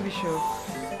YouTube issue.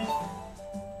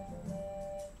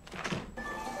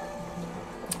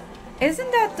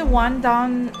 Isn't that the one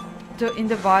down in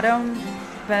the bottom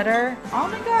better? Oh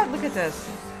my god, look at this.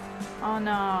 Oh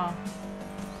no.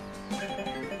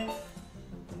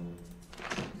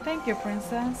 Thank you,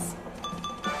 princess.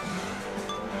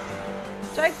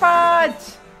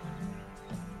 Jackpot!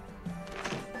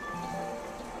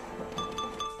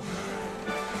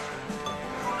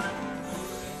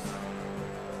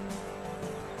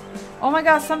 Oh my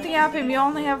god, something happened. We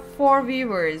only have 4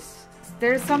 viewers.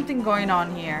 There's something going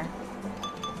on here.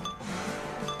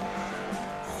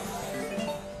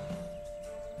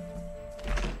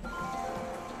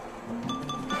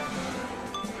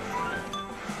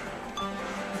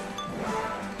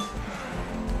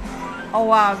 Oh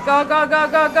wow, go, go, go,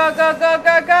 go, go, go, go,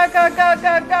 go, go, go, go,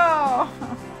 go, go.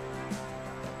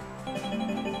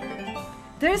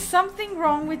 There's something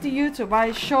wrong with the YouTube.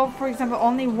 I show, for example,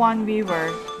 only 1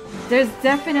 viewer. There's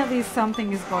definitely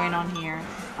something is going on here.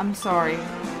 I'm sorry.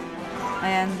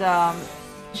 And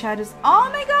chat is, oh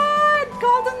my god,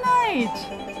 Golden Knight.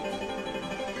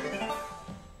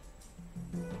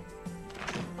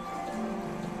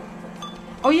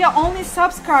 Oh yeah, only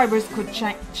subscribers could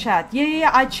chat. Yeah,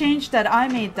 I changed that. I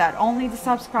made that. Only the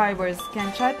subscribers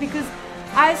can chat because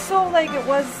I saw like it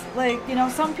was like, you know,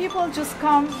 some people just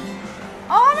come.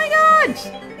 Oh my god!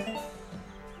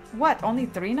 What? Only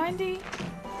 $3.90?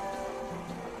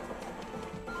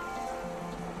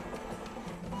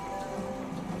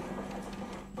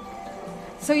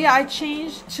 So yeah, I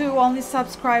changed to only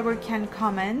subscriber can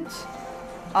comment.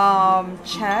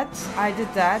 Chat. I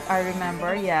did that. I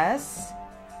remember. Yes.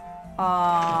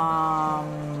 By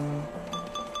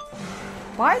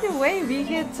the way, we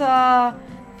hit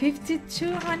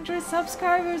 5,200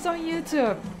 subscribers on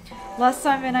YouTube. Last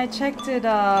time when I checked it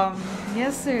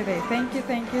yesterday. Thank you,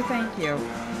 thank you, thank you.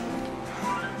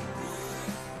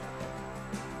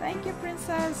 Thank you,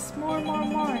 princess. More.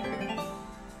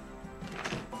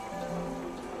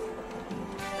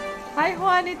 Hi,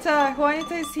 Juanita.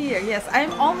 Juanita is here. Yes,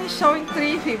 I'm only showing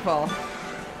 3 people.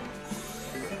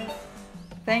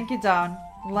 Thank you, Dawn.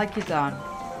 Lucky Dawn.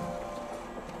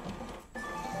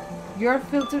 You're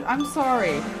filtered. I'm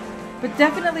sorry. But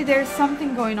definitely there's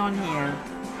something going on here.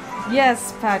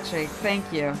 Yes, Patrick.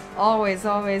 Thank you. Always.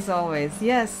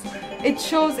 Yes. It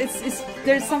shows it's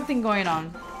there's something going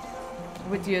on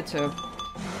with YouTube.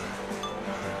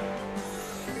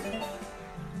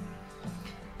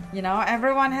 You know,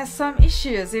 everyone has some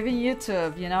issues, even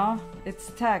YouTube, you know?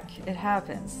 It's tech, it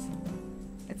happens.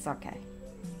 It's okay.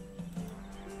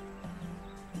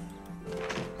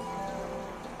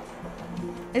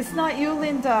 It's not you,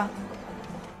 Linda.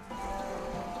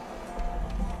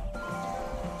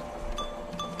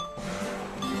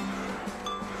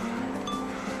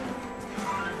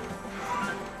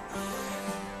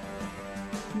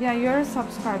 Yeah, you're a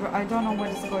subscriber. I don't know what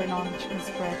is going on, Chicken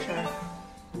Scratcher.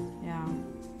 Yeah.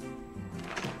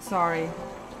 Sorry.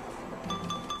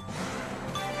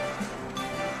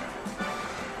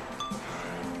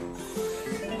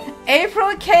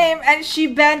 April came and she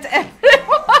bent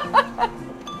everyone.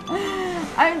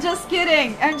 I'm just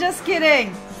kidding. I'm just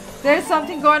kidding. There's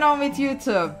something going on with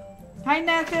YouTube. Hi,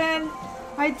 Nathan.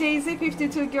 Hi,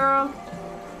 Daisy52 girl.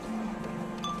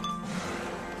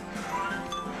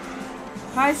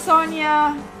 Hi,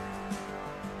 Sonia.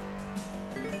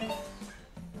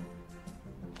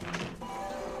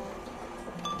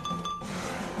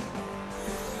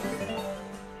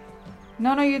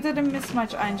 No, you didn't miss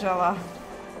much, Angela.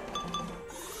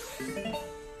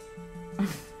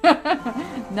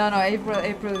 No,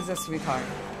 April is a sweetheart.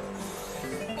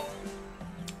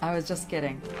 I was just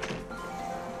kidding.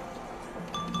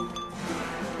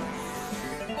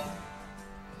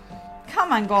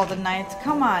 Come on, Golden Knight,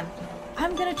 come on.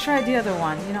 I'm gonna try the other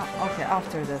one, you know. Okay,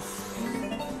 after this.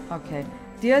 Okay,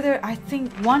 the other, I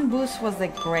think one boost was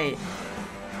like great.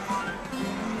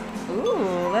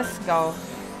 Ooh, let's go.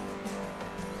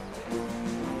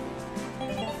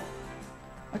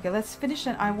 Okay, let's finish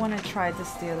and I want to try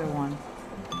this the other one.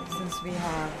 Since we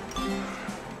have...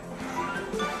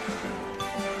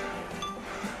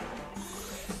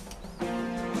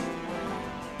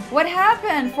 What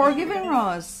happened? Forgiven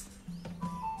Rose?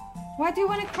 Why do you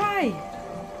want to cry?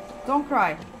 Don't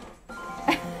cry.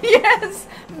 Yes!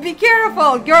 Be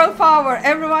careful! Girl power!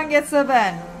 Everyone gets a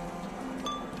ban.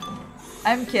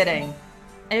 I'm kidding.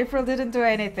 April didn't do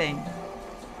anything.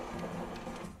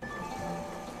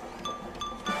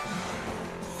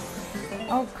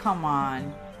 Oh, come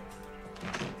on.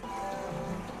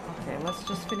 Okay, let's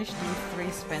just finish these 3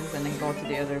 spins and then go to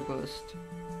the other boost.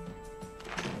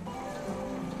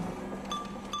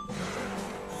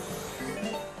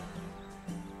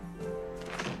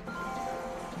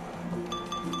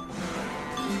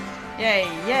 Yay,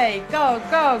 yay, go,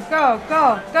 go, go,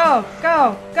 go, go,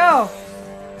 go, go!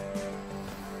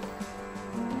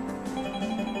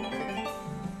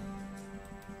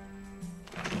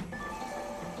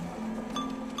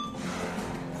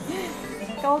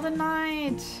 Golden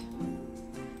Knight!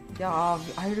 Yeah,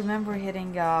 I remember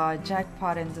hitting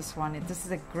jackpot in this one. This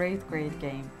is a great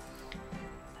game.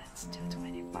 Let's do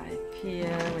 25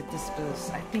 here with this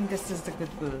boost. I think this is the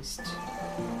good boost.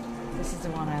 This is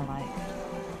the one I like.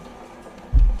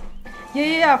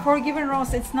 Yeah, Forgiven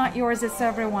Rose, it's not yours, it's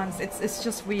everyone's. It's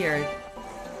just weird.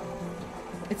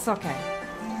 It's okay.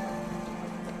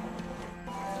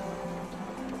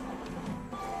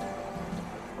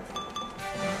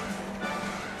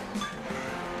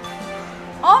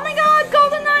 Oh my god,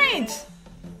 Golden Knight!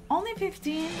 Only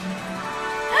 15.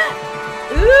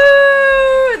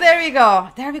 Ooh, there we go.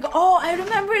 There we go. Oh, I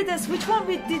remember this. Which one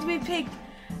did we pick?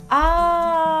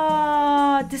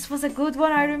 Ah, this was a good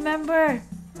one, I remember.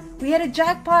 We had a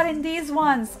jackpot in these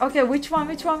ones. Okay, which one?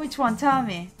 Tell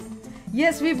me.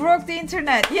 Yes, we broke the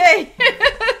internet. Yay!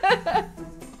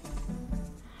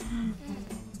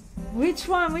 Which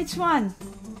one?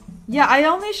 Yeah, I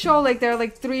only show like there are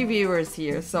like 3 viewers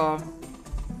here, so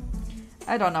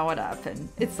I don't know what happened.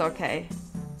 It's okay.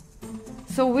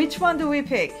 So which one do we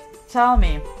pick? Tell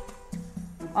me.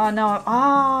 Oh no.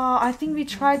 I think we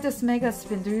tried this mega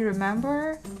spin. Do you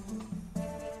remember?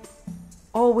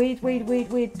 Oh, wait.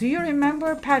 Do you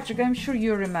remember? Patrick, I'm sure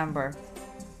you remember.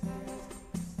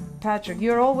 Patrick,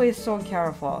 you're always so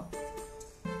careful.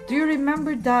 Do you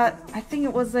remember that? I think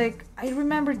it was like... I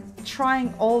remember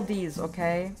trying all these,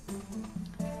 okay?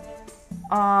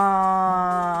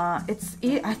 I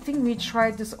think we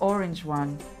tried this orange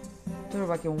one.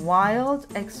 Wild,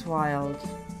 X Wild.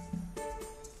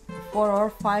 4 or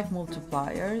 5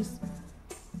 multipliers.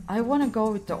 I want to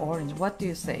go with the orange. What do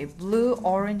you say? Blue,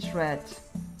 orange, red.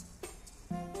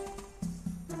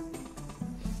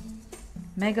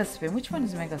 Mega spin. Which one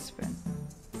is mega spin?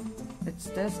 It's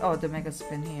this. Oh, the mega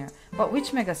spin here. But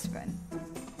which mega spin?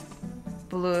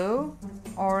 Blue,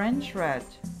 orange, red.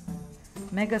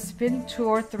 Mega spin, 2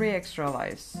 or 3 extra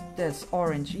lives. This,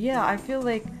 orange. Yeah, I feel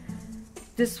like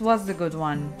this was the good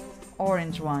one.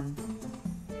 Orange one.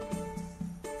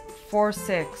 4,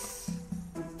 6.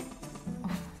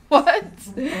 What?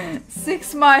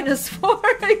 6 minus 4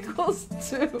 equals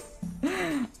 2.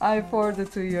 I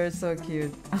forwarded to you. You're so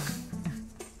cute.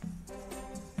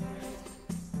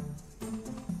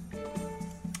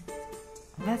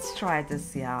 Let's try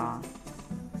this, yeah.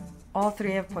 All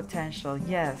three have potential,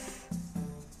 yes.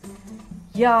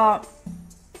 Yeah,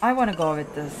 I want to go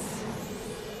with this.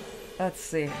 Let's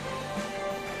see.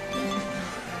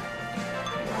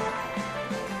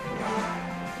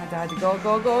 My daddy, go,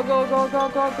 go, go, go, go, go,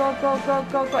 go, go, go, go,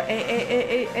 go, go.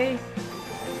 A.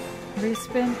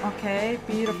 Respin, okay,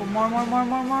 beautiful. More.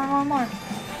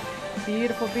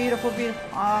 Beautiful, beautiful, beautiful.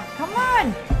 Come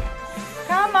on!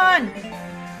 Come on!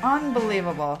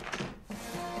 Unbelievable.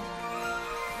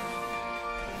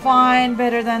 Fine,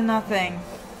 better than nothing.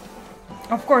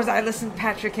 Of course, I listened to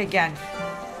Patrick again.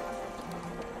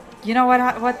 You know what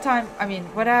happened last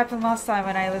time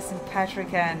when I listened to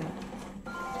Patrick and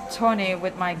Tony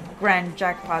with my grand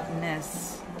jackpot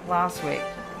miss last week?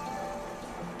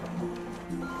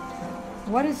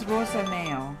 What is Rosa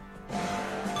Mayo?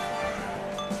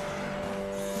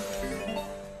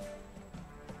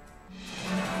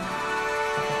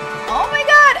 Oh my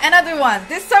god, another one.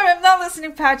 This time I'm not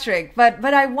listening to Patrick, but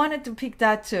I wanted to pick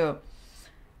that too.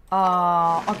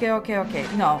 Okay.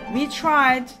 No, we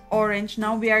tried orange.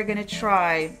 Now we are gonna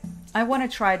try. I want to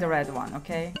try the red one,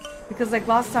 okay? Because like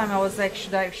last time I was like,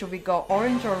 should we go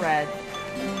orange or red?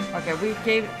 Okay, we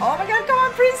gave. Oh my god, come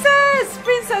on, princess! Come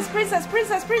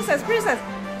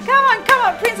on,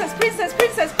 princess!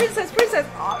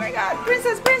 Oh my god,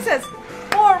 princess!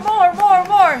 More!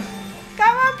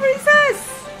 Come on, princess!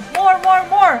 More!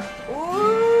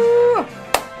 Ooh!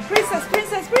 Princess!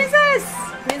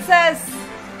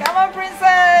 Come on,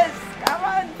 princess!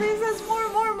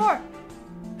 More!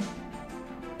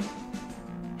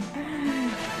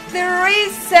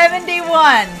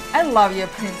 371. I love you,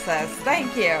 princess.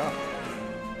 Thank you.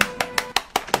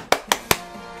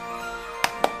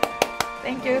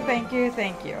 Thank you,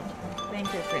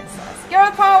 princess.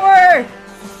 Girl power!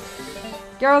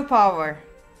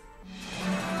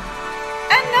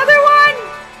 Another one!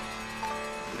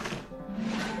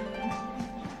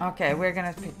 Okay, we're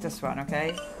gonna pick this one,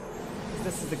 okay?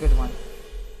 This is the good one.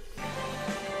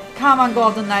 Come on,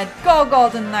 Golden Knight. Go,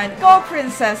 Golden Knight. Go,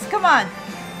 princess. Come on.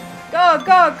 Go.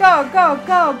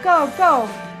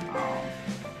 Oh.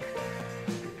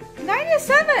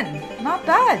 97. Not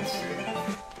bad.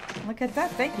 Look at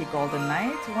that. Thank you, Golden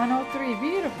Knight. 103.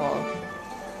 Beautiful.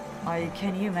 Oh,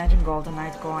 can you imagine Golden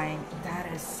Knight going? That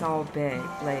is so big.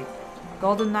 Like,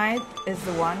 Golden Knight is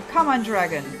the one. Come on,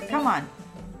 Dragon. Come on.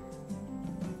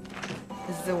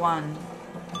 Is the one.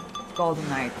 Golden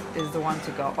Knight is the one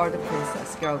to go. Or the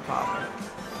princess. Girl power.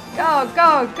 Go.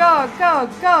 Go,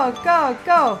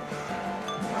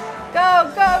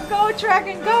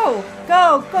 Dragon. Go.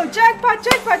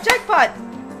 Jackpot.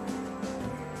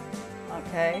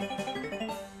 Okay.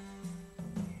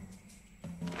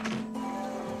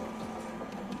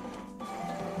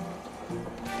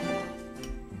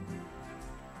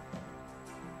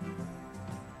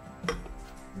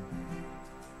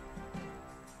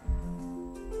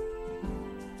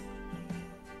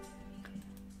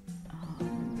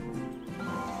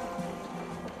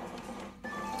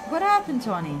 What happened,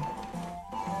 Tony?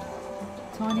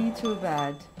 Tony, too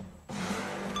bad.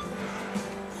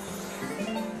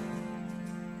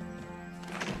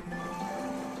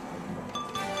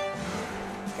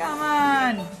 Come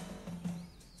on!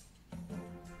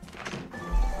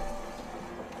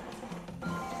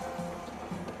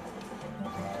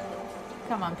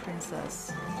 Come on,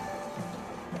 princess.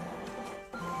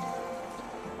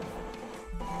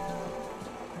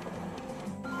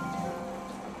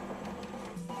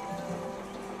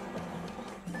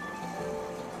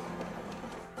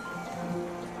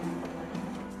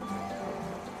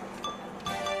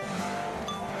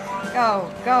 Go.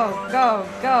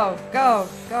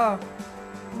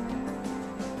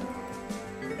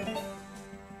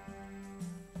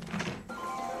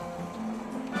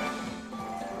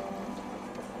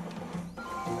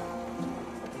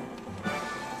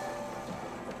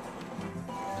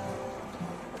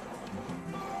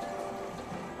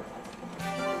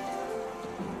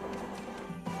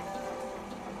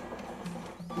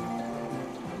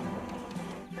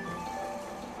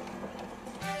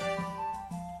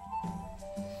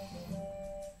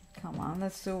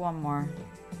 Let's do one more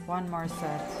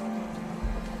set.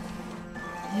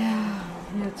 Yeah,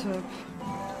 YouTube.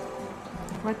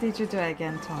 What did you do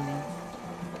again, Tony?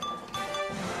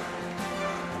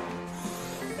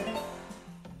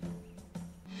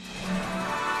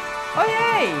 Oh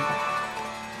yay!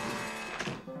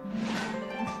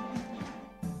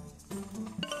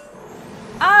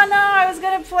 Oh no, I was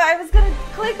gonna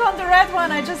click on the red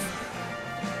one.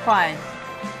 Fine.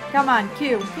 Come on,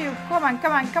 Q. Come on,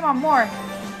 come on, come on, more.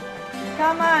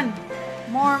 Come on.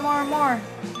 More.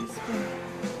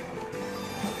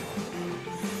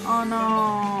 Oh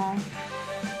no.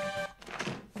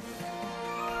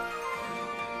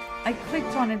 I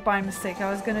clicked on it by mistake. I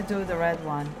was gonna do the red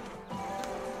one.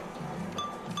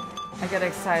 I got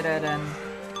excited and...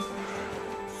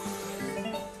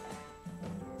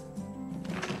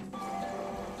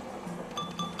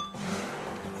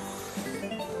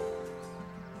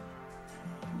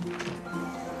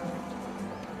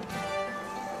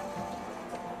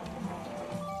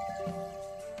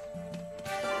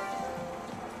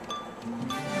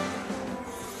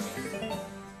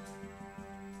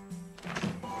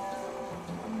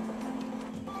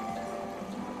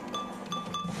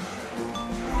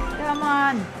 Come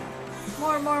on!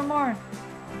 More!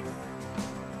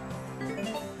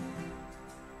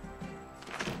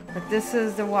 But this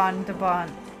is the one, the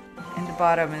bottom in the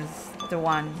bottom is the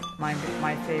one, my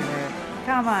favorite.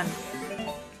 Come on!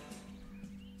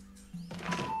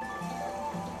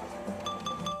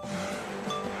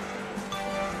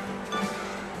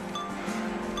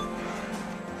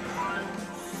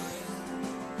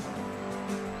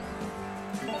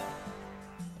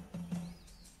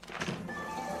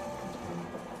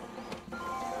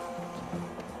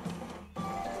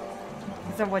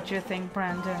 Is that what you think,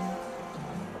 Brandon?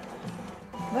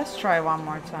 Let's try one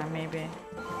more time, maybe.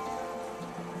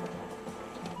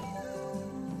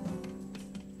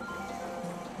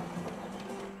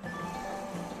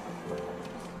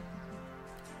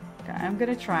 Okay, I'm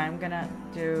gonna try. I'm gonna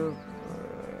do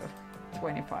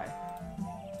 25.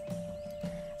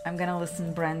 I'm gonna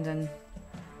listen, Brandon.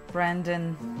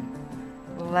 Brandon,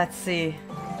 let's see.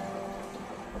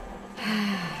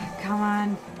 Come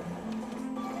on.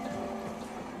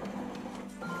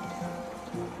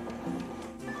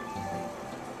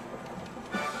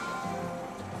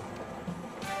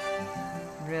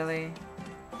 Really?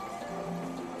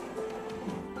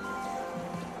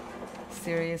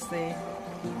 Seriously?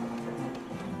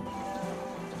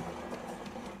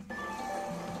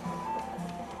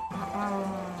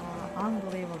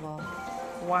 Unbelievable.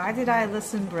 Why did I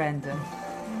listen, Brandon?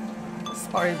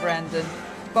 Sorry, Brandon.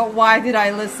 But why did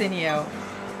I listen you?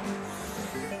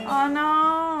 Oh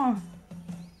no!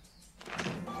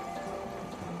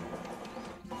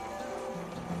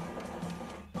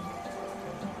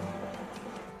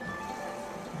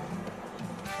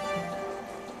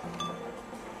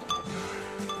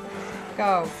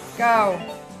 Go!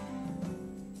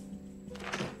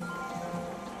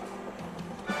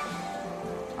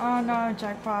 Oh no,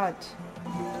 jackpot.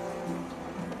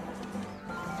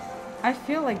 I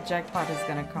feel like jackpot is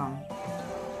gonna come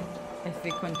if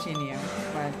we continue,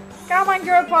 but come on,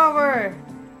 girl power!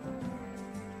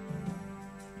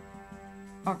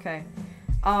 Okay.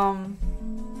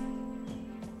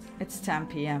 It's 10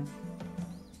 p.m.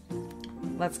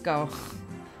 Let's go.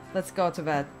 Let's go to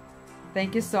bed.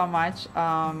 Thank you so much.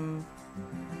 I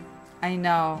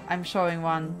know I'm showing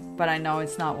one, but I know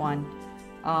it's not one.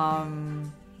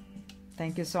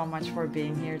 Thank you so much for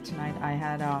being here tonight. I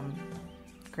had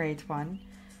great fun.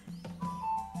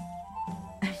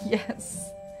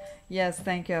 Yes,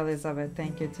 thank you, Elizabeth.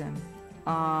 Thank you, Tim.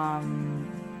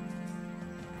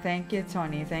 Thank you,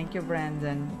 Tony. Thank you,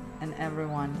 Brandon, and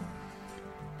everyone.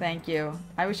 Thank you.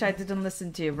 I wish I didn't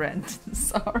listen to you, Brent.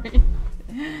 Sorry.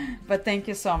 But thank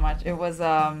you so much. It was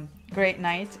a great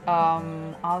night.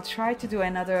 I'll try to do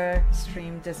another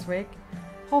stream this week.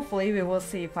 Hopefully, we will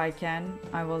see if I can.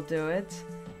 I will do it.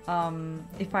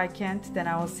 If I can't, then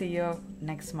I will see you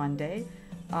next Monday.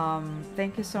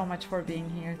 Thank you so much for being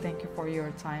here. Thank you for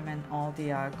your time and all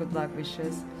the good luck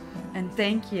wishes. And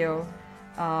thank you,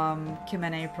 Kim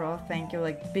and April. Thank you.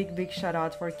 Like big shout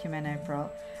out for Kim and April.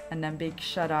 And then big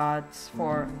shout outs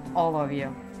for all of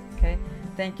you. Okay.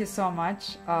 Thank you so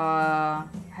much.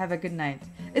 Have a good night.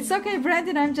 It's okay,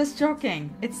 Brandon. I'm just joking.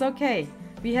 It's okay.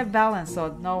 We have balance,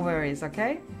 so no worries,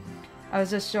 okay? I was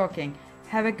just joking.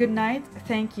 Have a good night.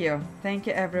 Thank you. Thank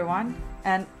you, everyone.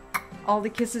 And all the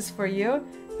kisses for you.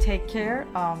 Take care.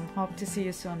 Hope to see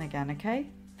you soon again, okay?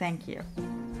 Thank you.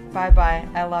 Bye-bye.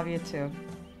 I love you too.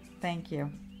 Thank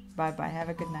you. Bye-bye. Have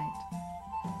a good night.